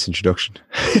was a nice introduction.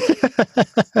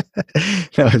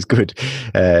 That was good.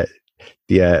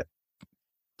 The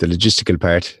logistical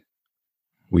part,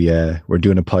 we're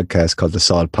doing a podcast called the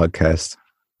Salt Podcast.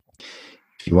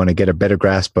 If you want to get a better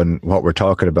grasp on what we're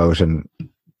talking about, and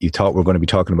you thought we're going to be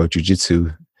talking about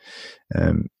Jiu-Jitsu,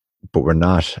 but we're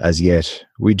not as yet.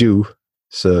 We do,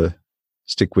 so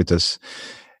stick with us.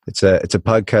 It's a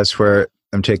podcast where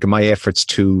I'm taking my efforts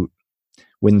to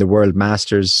win the World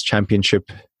Masters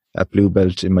Championship at blue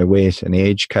belt in my weight and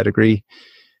age category,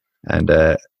 and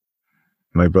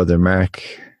my brother Mark,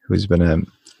 who's been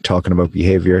talking about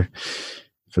behavior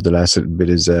for the last little bit,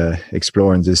 is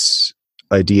exploring this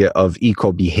idea of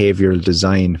eco-behavioral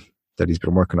design that he's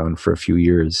been working on for a few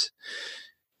years.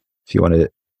 If you want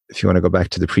to if you want to go back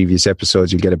to the previous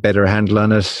episodes, you'll get a better handle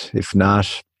on it. If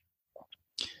not,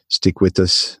 stick with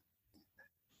us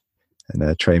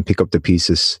and try and pick up the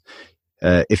pieces.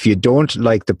 If you don't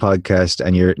like the podcast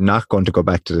and you're not going to go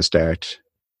back to the start,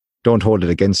 don't hold it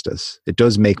against us. It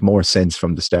does make more sense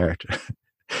from the start.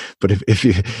 But if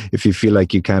you feel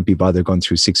like you can't be bothered going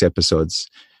through 6 episodes,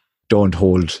 don't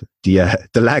hold the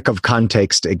lack of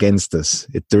context against us.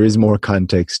 There is more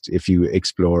context if you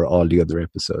explore all the other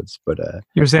episodes. But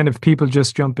you're saying if people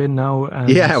just jump in now,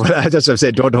 yeah, well, that's what I've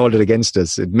said. Don't hold it against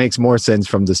us. It makes more sense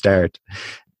from the start.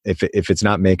 If it's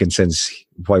not making sense,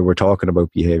 why we're talking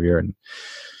about behavior and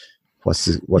what's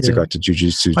it got to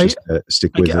jiu-jitsu, just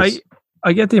stick with us.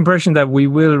 I get the impression that we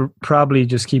will probably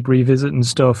just keep revisiting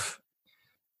stuff.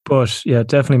 But yeah, it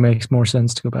definitely makes more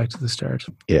sense to go back to the start.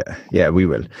 Yeah, we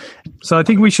will. So I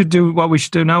think we should do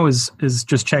now is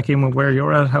just check in with where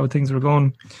you're at, how things are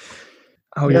going,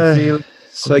 how you feel.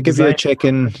 So I give you a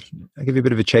check-in. I give you a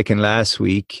bit of a check-in last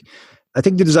week. I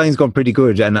think the design's gone pretty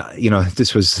good, and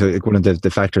this was one of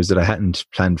the factors that I hadn't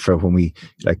planned for when we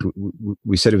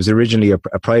said it was originally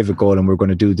a private goal, and we're going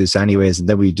to do this anyways, and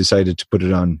then we decided to put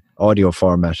it on audio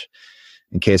format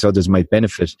in case others might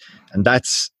benefit, and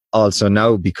that's also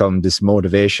now become this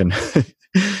motivation.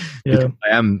 Yeah,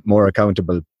 I am more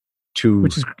accountable to,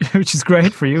 which is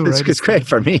great for you, right? It's great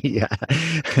for me.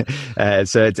 Yeah.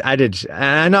 So it's added.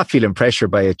 I'm not feeling pressure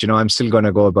by it. I'm still going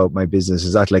to go about my business.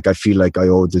 Is that like I feel like I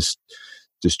owe this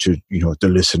to the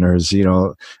listeners?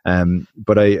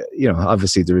 But I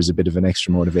obviously there is a bit of an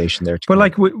extra motivation there. But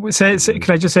like, say,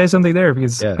 can I just say something there,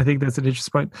 because I think that's an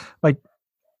interesting point. Like,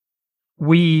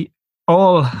 we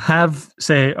all have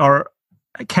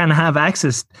can have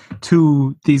access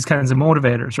to these kinds of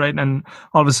motivators, right? And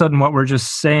all of a sudden what we're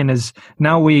just saying is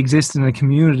now we exist in a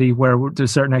community where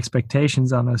there's certain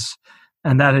expectations on us,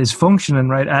 and that is functioning,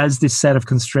 right, as this set of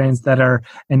constraints that are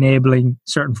enabling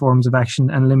certain forms of action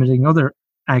and limiting other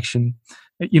action.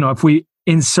 If we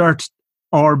insert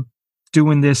or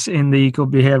doing this in the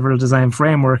eco-behavioral design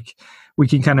framework, we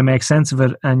can kind of make sense of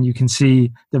it, and you can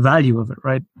see the value of it,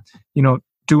 right?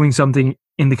 Doing something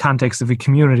in the context of a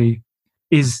community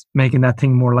is making that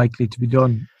thing more likely to be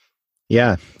done.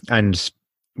 Yeah. And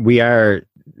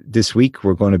this week,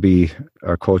 we're going to be,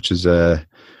 our coaches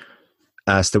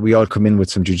asked that we all come in with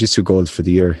some jiu-jitsu goals for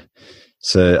the year.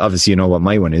 So obviously, what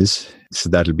my one is. So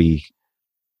that'll be,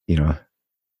 to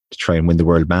try and win the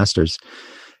World Masters.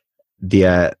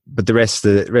 But the rest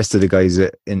of the guys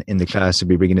in the class will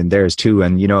be bringing in theirs too.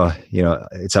 And,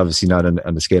 it's obviously not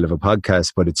on the scale of a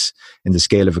podcast, but it's in the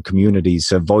scale of a community.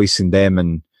 So voicing them,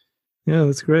 and yeah,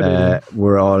 that's great.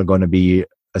 We're all going to be,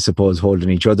 I suppose, holding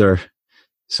each other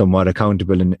somewhat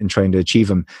accountable in trying to achieve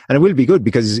them. And it will be good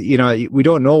because, we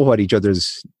don't know what each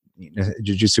other's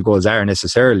jiu-jitsu goals are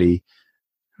necessarily.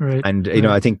 Right. And,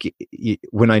 I think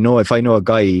if I know a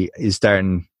guy is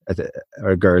starting or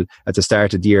a girl at the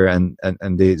start of the year and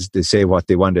they say what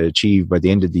they want to achieve by the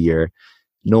end of the year,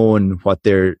 knowing what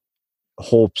their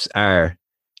hopes are,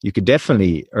 you could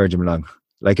definitely urge them along.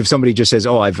 Like if somebody just says,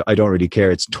 I don't really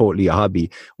care, it's totally a hobby.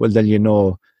 Well, then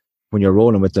when you're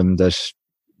rolling with them that's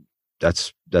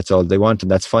all they want,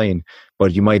 and that's fine.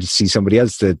 But you might see somebody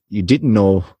else that you didn't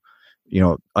know,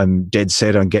 I'm dead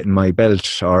set on getting my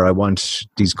belt, or I want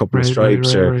these couple of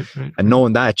stripes, right. And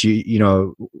knowing that,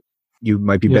 you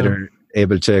might be better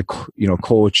able to,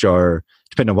 coach, or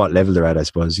depending on what level they're at, I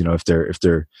suppose,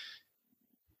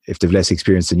 if they've less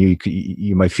experience than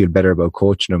you might feel better about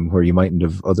coaching them where you mightn't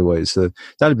have otherwise. So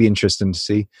that'll be interesting to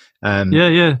see.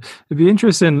 It'd be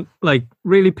interesting. Like,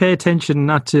 really pay attention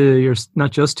not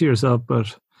just to yourself,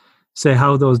 but say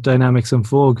how those dynamics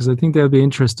unfold, because I think they'll be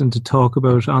interesting to talk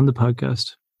about on the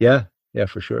podcast. Yeah,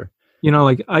 for sure.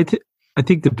 I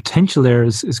think the potential there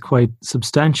is quite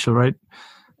substantial, right?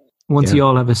 Once you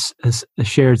all have a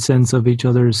shared sense of each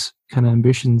other's kind of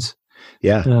ambitions.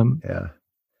 The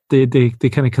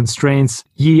kind of constraints,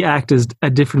 ye act as a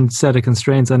different set of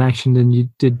constraints on action than you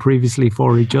did previously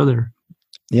for each other.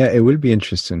 Yeah, it will be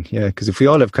interesting. Yeah, because if we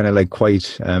all have kind of like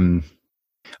quite, I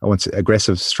won't say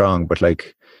aggressive, strong, but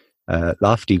like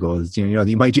lofty goals,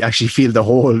 you might actually feel the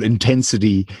whole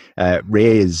intensity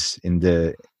raise in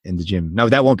the gym. Now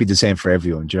that won't be the same for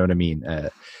everyone. Do you know what I mean?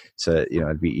 So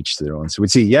it'll be each to their own. So we'll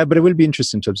see. Yeah, but it will be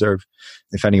interesting to observe.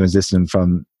 If anyone's listening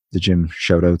from the gym,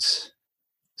 shout outs.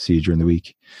 See you during the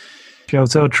week.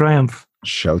 Shouts out, Triumph.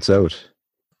 Shouts out.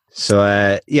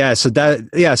 So so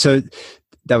that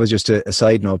was just a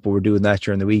side note, but we're doing that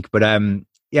during the week. But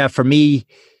for me,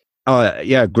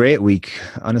 great week,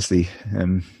 honestly.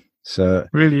 So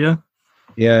really,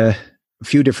 yeah, a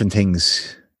few different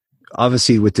things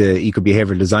obviously with the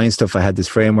eco-behavioral design stuff, I had this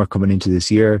framework coming into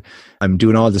this year. I'm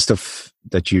doing all the stuff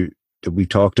that we've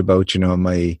talked about,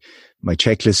 my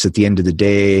checklists at the end of the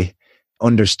day,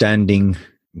 understanding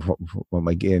what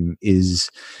my game is,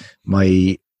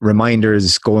 my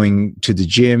reminders going to the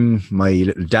gym, my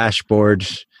little dashboard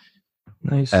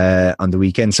Nice. On the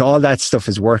weekend. So all that stuff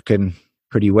is working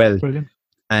pretty well. Brilliant.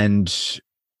 And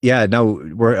yeah, now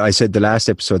I said the last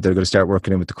episode they're going to start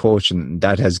working in with the coach, and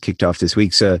that has kicked off this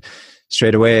week. So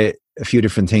straight away, a few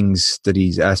different things that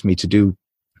he's asked me to do.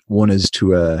 One is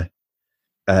to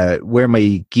wear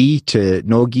my gi to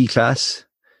no gi class,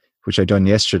 which I done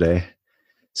yesterday.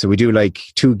 So we do like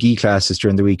 2 gi classes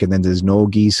during the week, and then there's no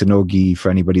gi. So no gi for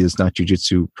anybody that's not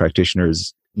jiu-jitsu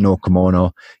practitioners, no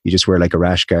kimono. You just wear like a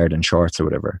rash guard and shorts or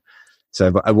whatever.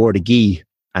 So I wore the gi,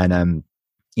 and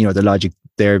the logic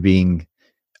there being,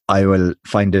 I will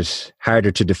find it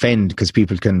harder to defend because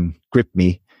people can grip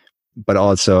me, but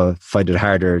also find it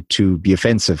harder to be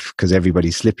offensive because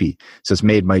everybody's slippy. So it's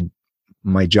made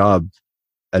my job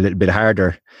a little bit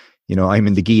harder. I'm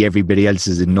in the gi, everybody else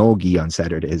is in no gi on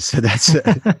Saturdays. So that's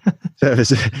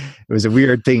it was a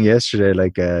weird thing yesterday.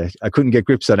 Like I couldn't get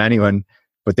grips on anyone,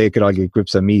 but they could all get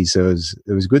grips on me. So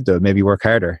it was good though. Maybe work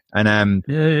harder. And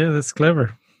yeah, that's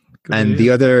clever. Good and idea. the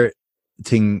other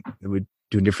thing that we're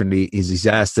doing differently is he's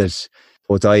asked that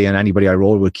both I and anybody I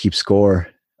roll will keep score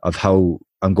of how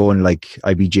I'm going, like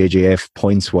IBJJF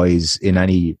points wise in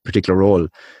any particular role.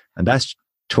 And that's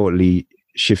totally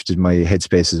shifted my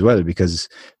headspace as well, because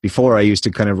before I used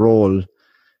to kind of roll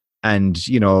and,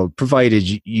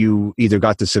 provided you either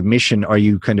got the submission or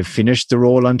you kind of finished the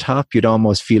roll on top, you'd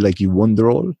almost feel like you won the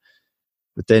roll.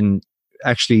 But then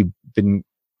actually been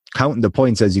counting the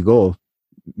points as you go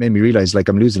made me realize like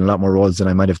I'm losing a lot more rolls than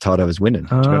I might have thought I was winning.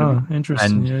 Oh, Do you know what I mean?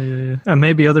 interesting. Yeah. And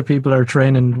maybe other people are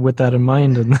training with that in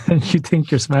mind, and you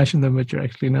think you're smashing them, but you're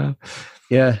actually not.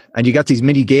 Yeah. And you got these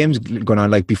mini games going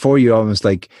on. Like before, you almost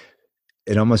like,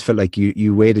 it almost felt like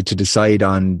you waited to decide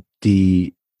on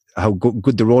how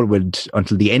good the roll went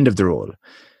until the end of the roll.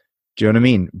 Do you know what I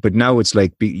mean? But now it's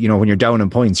like, when you're down on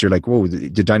points, you're like, whoa,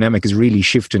 the dynamic is really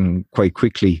shifting quite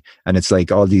quickly. And it's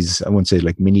like all these, I won't say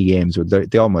like mini games,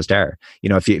 but they almost are.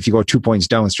 If you go 2 points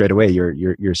down straight away,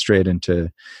 you're straight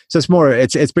into. So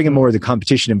it's bringing more of the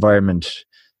competition environment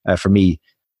for me.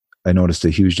 I noticed a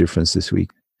huge difference this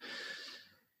week.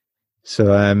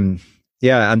 So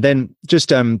yeah, and then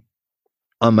just on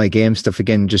my game stuff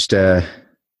again, just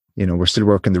we're still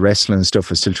working the wrestling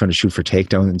stuff. We're still trying to shoot for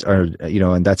takedowns,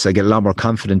 and that's, I get a lot more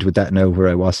confident with that now where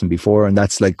I wasn't before. And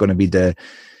that's like going to be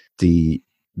the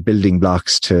building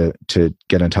blocks to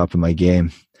get on top of my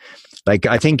game. Like,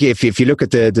 I think if you look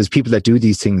at there's people that do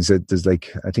these things, there's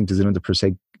like, I think there's another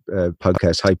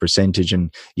podcast, High Percentage,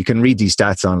 and you can read these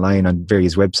stats online on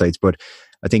various websites. But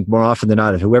I think more often than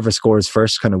not, whoever scores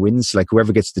first kind of wins. Like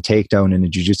whoever gets the takedown in a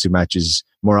jiu-jitsu match is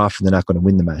more often than not going to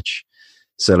win the match.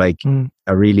 So like,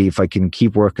 I really, if I can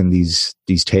keep working these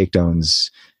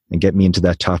takedowns and get me into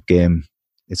that top game,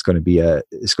 it's going to be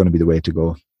the way to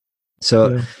go.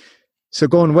 So, Yeah. So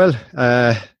going well,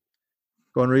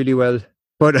 going really well.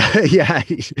 But yeah,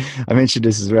 I mentioned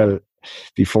this as well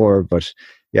before, but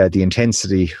yeah, the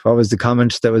intensity. What was the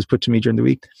comment that was put to me during the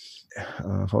week?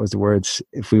 What was the words?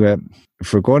 If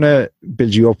we're going to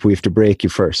build you up, we have to break you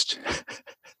first.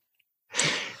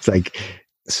 It's like,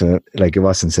 so like, it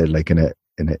wasn't said like in a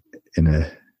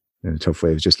tough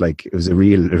way. It was just like, it was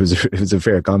a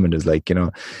fair comment. It's like,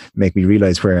 make me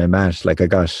realize where I'm at. Like I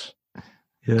got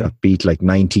beat like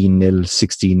 19-0,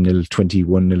 16-0,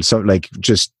 21-0, something, like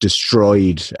just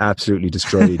absolutely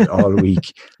destroyed all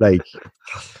week. Like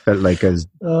felt like I was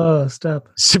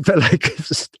felt like I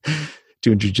was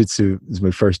doing jiu-jitsu. It was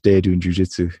my first day doing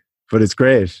jiu-jitsu, but it's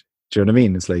great. Do you know what I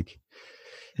mean? It's like,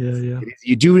 yeah.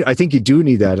 I think you do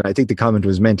need that. And I think the comment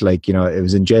was meant like, it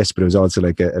was in jest, but it was also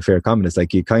like a fair comment. It's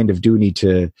like, you kind of do need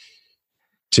to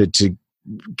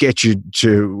get you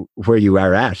to where you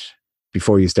are at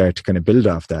before you start to kind of build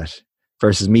off that,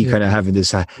 versus me kind of having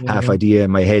this half idea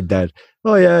in my head that,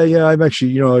 oh yeah, I'm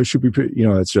actually, I should be,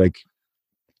 it's like,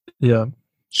 yeah,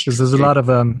 because there's a lot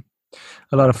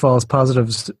of false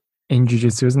positives in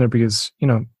jiu-jitsu, isn't there? Because,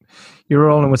 you're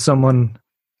rolling with someone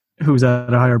who's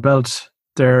at a higher belt,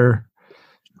 they're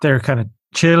kind of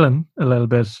chilling a little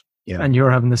bit, and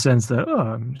you're having the sense that,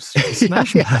 I'm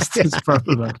smashing past this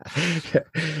purple belt.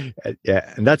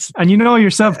 Yeah, and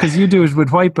yourself, because you do it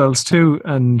with white belts too,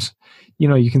 and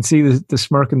you can see the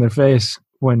smirk in their face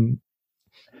when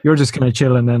you're just kind of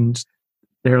chilling, and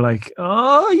they're like,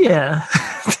 oh yeah,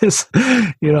 this,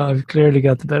 I've clearly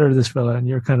got the better of this fella, and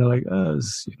you're kind of like,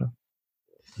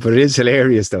 But it is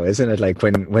hilarious though, isn't it? Like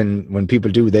when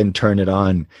people do then turn it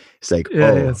on, it's like,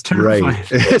 Yeah, oh, it's terrifying.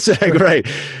 right. It's like, right.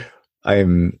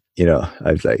 I'm,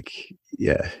 I was like,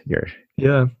 yeah,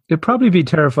 it'd probably be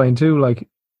terrifying too. Like,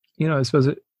 I suppose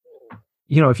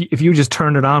if you just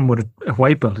turn it on with a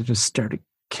white belt, it just started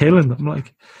killing them.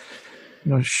 Like,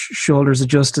 shoulders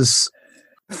adjust as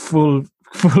full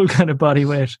kind of body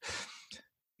weight.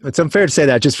 It's unfair to say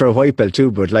that just for a white belt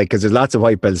too, but like, because there's lots of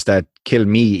white belts that kill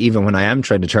me even when I am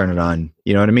trying to turn it on.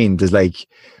 You know what I mean? There's like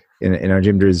in our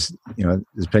gym, there's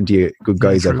plenty of good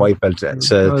guys at white belt.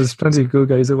 So there's plenty of good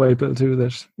guys at white belt too.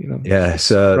 That yeah.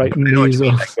 So right in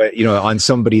the like, on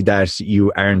somebody that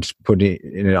you aren't putting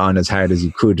it on as hard as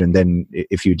you could, and then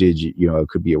if you did, it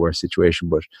could be a worse situation.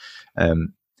 But to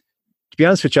be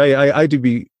honest with you, I do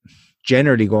be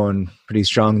generally going pretty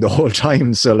strong the whole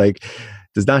time. So like,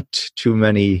 there's not too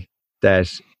many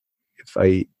that if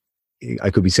I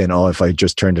could be saying, oh, if I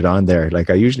just turned it on there,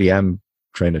 like I usually am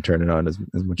trying to turn it on as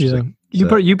much as I can.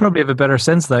 You probably have a better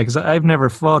sense of that because I've never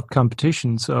fought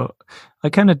competition, so I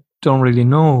kind of don't really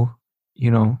know,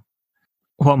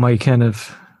 what my kind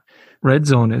of red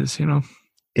zone is,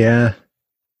 Yeah,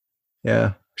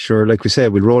 sure. Like we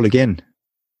said, we'll roll again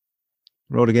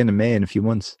in May in a few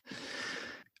months.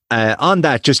 On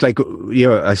that, just like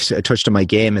I touched on my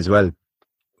game as well.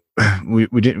 We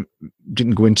didn't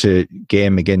go into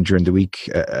game again during the week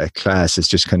class. It's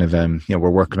just kind of we're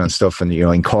working on stuff and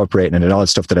incorporating it and all the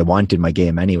stuff that I want in my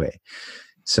game anyway.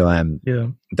 So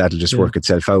that'll just work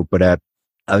itself out. But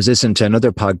I was listening to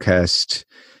another podcast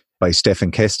by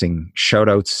Stephen Kesting. Shout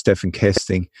out to Stephen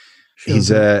Kesting.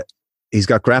 Sure. He's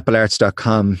got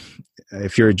grapplearts.com.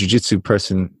 If you're a jiu-jitsu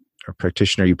person or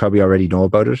practitioner, you probably already know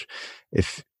about it.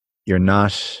 If you're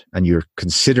not and you're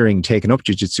considering taking up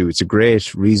jiu-jitsu, it's a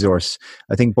great resource.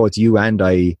 I think both you and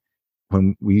I,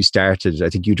 when we started,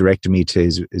 I think you directed me to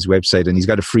his website, and he's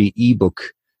got a free ebook.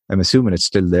 I'm assuming it's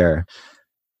still there.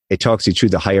 It talks you through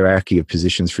the hierarchy of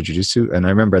positions for jiu-jitsu. And I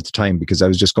remember at the time, because I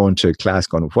was just going to class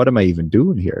going, what am I even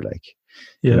doing here? Like,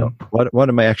 what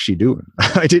am I actually doing?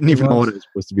 I didn't even know what I was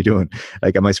supposed to be doing.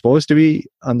 Like, am I supposed to be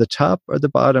on the top or the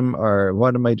bottom, or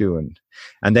what am I doing?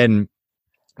 And then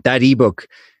that ebook,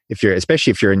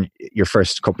 especially if you're in your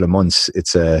first couple of months,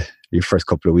 your first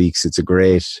couple of weeks, it's a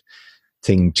great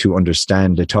thing to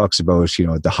understand. It talks about,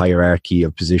 the hierarchy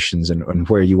of positions and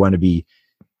where you want to be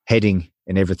heading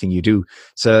in everything you do.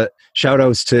 So shout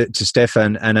outs to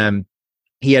Stefan. And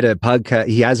he has a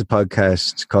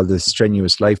podcast called the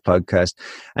Strenuous Life Podcast.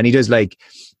 And he does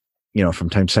from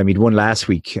time to time, he'd one last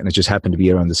week, and it just happened to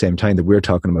be around the same time that we're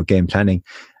talking about game planning.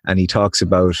 And he talks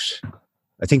about,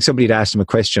 I think somebody had asked him a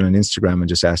question on Instagram and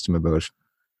just asked him about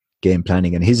game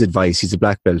planning and his advice. He's a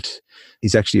black belt.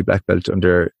 He's actually a black belt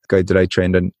under a guy that I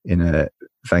trained in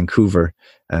Vancouver,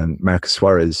 Marcus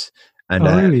Suarez. And,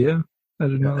 really? Yeah. I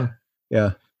didn't know that.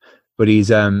 Yeah. But he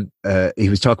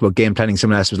was talking about game planning.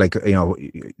 Someone asked, was like,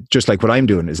 just like what I'm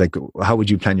doing is like, how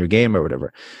would you plan your game or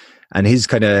whatever? And his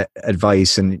kind of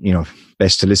advice, and,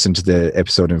 best to listen to the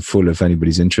episode in full if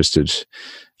anybody's interested.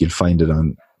 You'll find it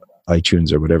on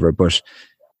iTunes or whatever. But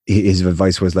his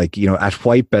advice was like, at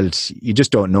white belt, you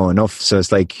just don't know enough. So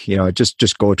it's like,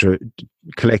 just go to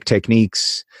collect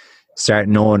techniques, start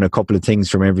knowing a couple of things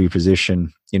from every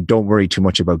position. Don't worry too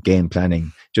much about game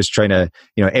planning. Just trying to,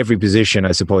 every position,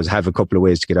 I suppose, have a couple of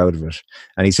ways to get out of it.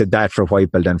 And he said that for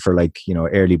white belt and for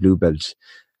early blue belt.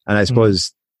 And I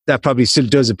suppose that probably still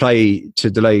does apply to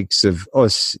the likes of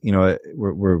us.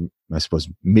 We're I suppose,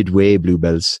 midway blue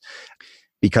belts.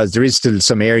 Because there is still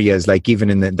some areas, like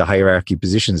even in the hierarchy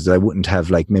positions, that I wouldn't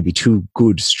have maybe two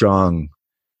good, strong,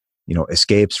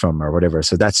 escapes from or whatever.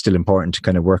 So that's still important to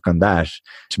kind of work on that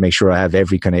to make sure I have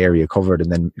every kind of area covered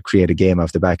and then create a game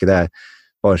off the back of that.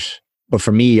 But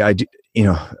for me,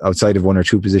 outside of one or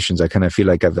two positions, I kind of feel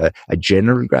like I have a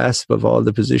general grasp of all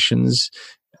the positions,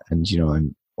 and,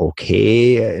 I'm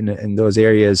okay in those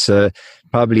areas.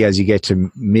 Probably as you get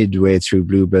to midway through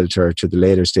blue belt or to the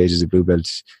later stages of blue belt,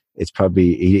 it's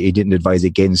probably, he didn't advise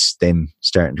against them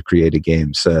starting to create a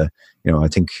game. So, I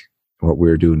think what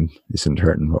we're doing isn't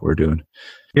hurting what we're doing.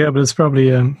 Yeah, but it's probably,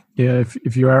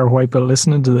 if you are a white belt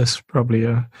listening to this, probably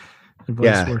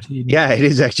advice worth heeding. Yeah, it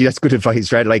is actually. That's good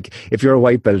advice, right? Like if you're a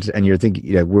white belt and you're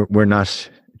thinking, we're not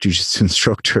jiu-jitsu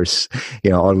instructors,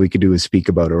 all we could do is speak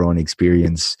about our own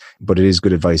experience. But it is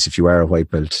good advice if you are a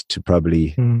white belt to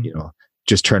probably,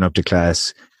 just turn up to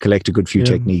class, collect a good few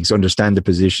techniques, understand the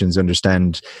positions,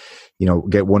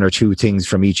 get one or two things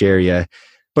from each area.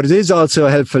 But it is also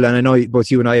helpful, and I know both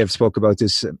you and I have spoke about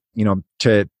this, you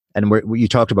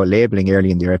talked about labeling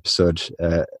early in your episode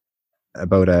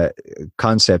about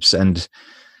concepts, and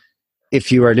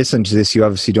if you are listening to this, you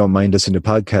obviously don't mind listening to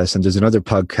podcasts. And there's another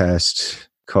podcast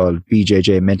called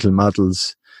BJJ Mental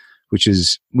Models, which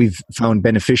is we've found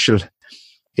beneficial.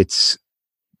 It's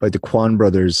by the Kwan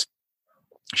brothers.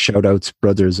 Shout outs,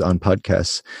 brothers, on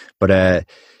podcasts. But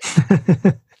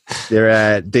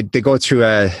they go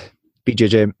through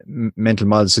BJJ mental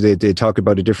models. So they talk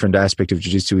about a different aspect of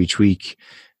jiu-jitsu each week,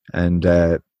 and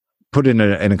put in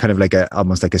a kind of like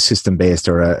almost like a system based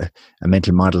or a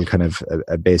mental model kind of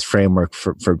a base framework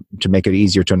for to make it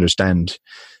easier to understand.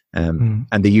 And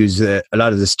they use a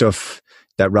lot of the stuff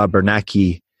that Rob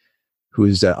Bernanke,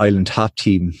 who's the Island Top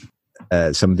Team,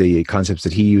 some of the concepts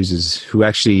that he uses, who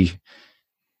actually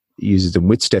uses them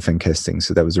with Stefan Kesting.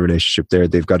 So that was a relationship there.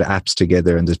 They've got apps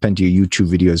together, and there's plenty of YouTube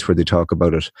videos where they talk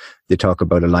about it. They talk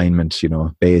about alignment,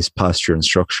 base, posture, and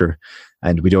structure.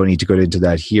 And we don't need to go into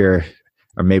that here,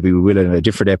 or maybe we will in a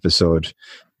different episode,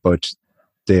 but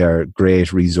they are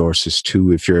great resources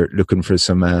too if you're looking for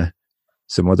some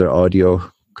other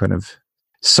audio kind of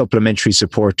supplementary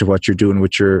support to what you're doing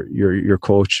with your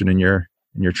coach and in your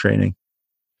training.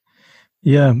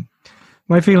 Yeah.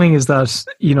 My feeling is that,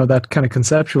 that kind of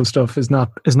conceptual stuff is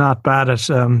not bad at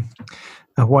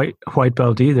a white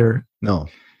belt either. No.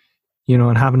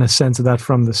 And having a sense of that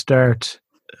from the start,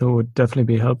 it would definitely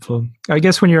be helpful. I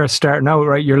guess when you're starting out,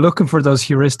 right, you're looking for those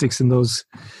heuristics and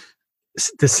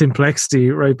the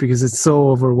simplicity, right? Because it's so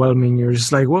overwhelming. You're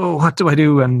just like, whoa, what do I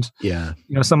do? And, yeah,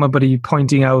 somebody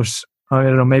pointing out, I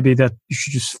don't know, maybe that you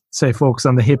should just say focus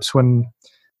on the hips when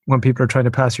people are trying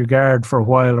to pass your guard for a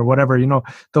while or whatever,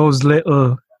 those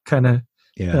little kind of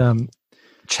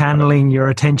channeling your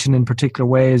attention in particular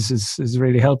ways is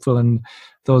really helpful. And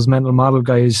those mental model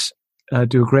guys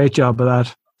do a great job of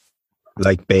that.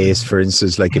 Like base, for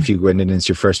instance, like if you go in and it's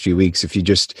your first few weeks,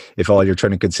 if all you're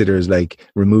trying to consider is like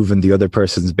removing the other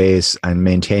person's base and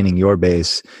maintaining your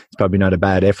base, it's probably not a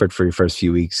bad effort for your first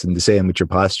few weeks. And the same with your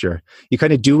posture. You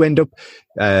kind of do end up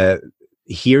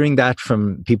hearing that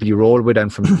from people you roll with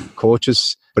and from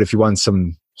coaches. But if you want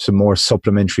some more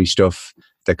supplementary stuff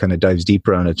that kind of dives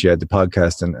deeper on it, the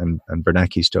podcast and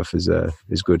Bernanke stuff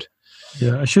is good.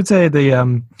 Yeah, I should say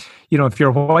if you're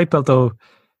a white belt though,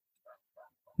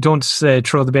 don't say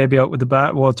throw the baby out with the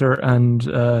bathwater and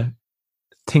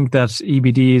think that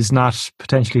EBD is not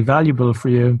potentially valuable for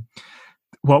you.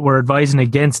 What we're advising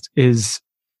against is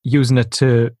using it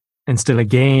to instill a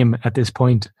game at this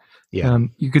point. Yeah.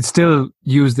 You could still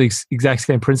use the exact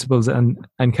same principles and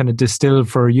kind of distill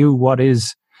for you what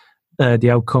is the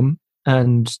outcome,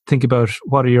 and think about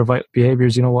what are your vital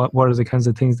behaviors, what are the kinds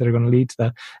of things that are going to lead to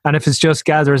that. And if it's just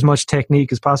gather as much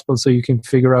technique as possible so you can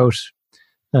figure out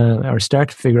or start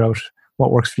to figure out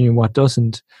what works for you and what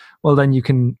doesn't, well, then you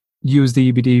can use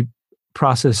the EBD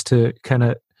process to kind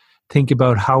of think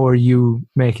about how are you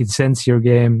making sense of your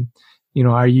game.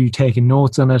 Are you taking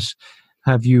notes on it?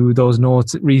 Have you those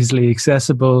notes easily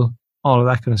accessible? All of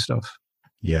that kind of stuff.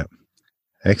 Yeah.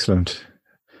 Excellent.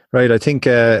 Right. I think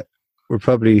we've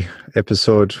probably got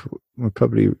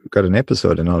an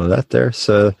episode and all of that there.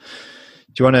 So do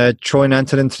you want to throw in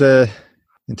Anton into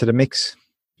the mix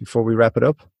before we wrap it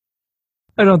up?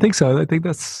 I don't think so. I think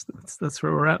that's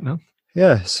where we're at now.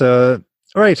 Yeah. So,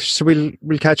 all right. So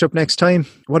we'll catch up next time.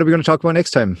 What are we going to talk about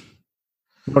next time?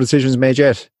 No decisions made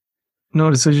yet. No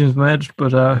decisions made,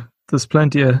 but there's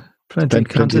plenty of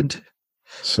content.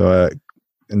 So,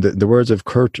 in the words of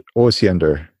Kurt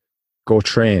Osiander, go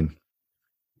train.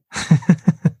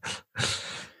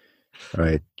 All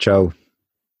right. Ciao.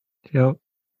 Ciao.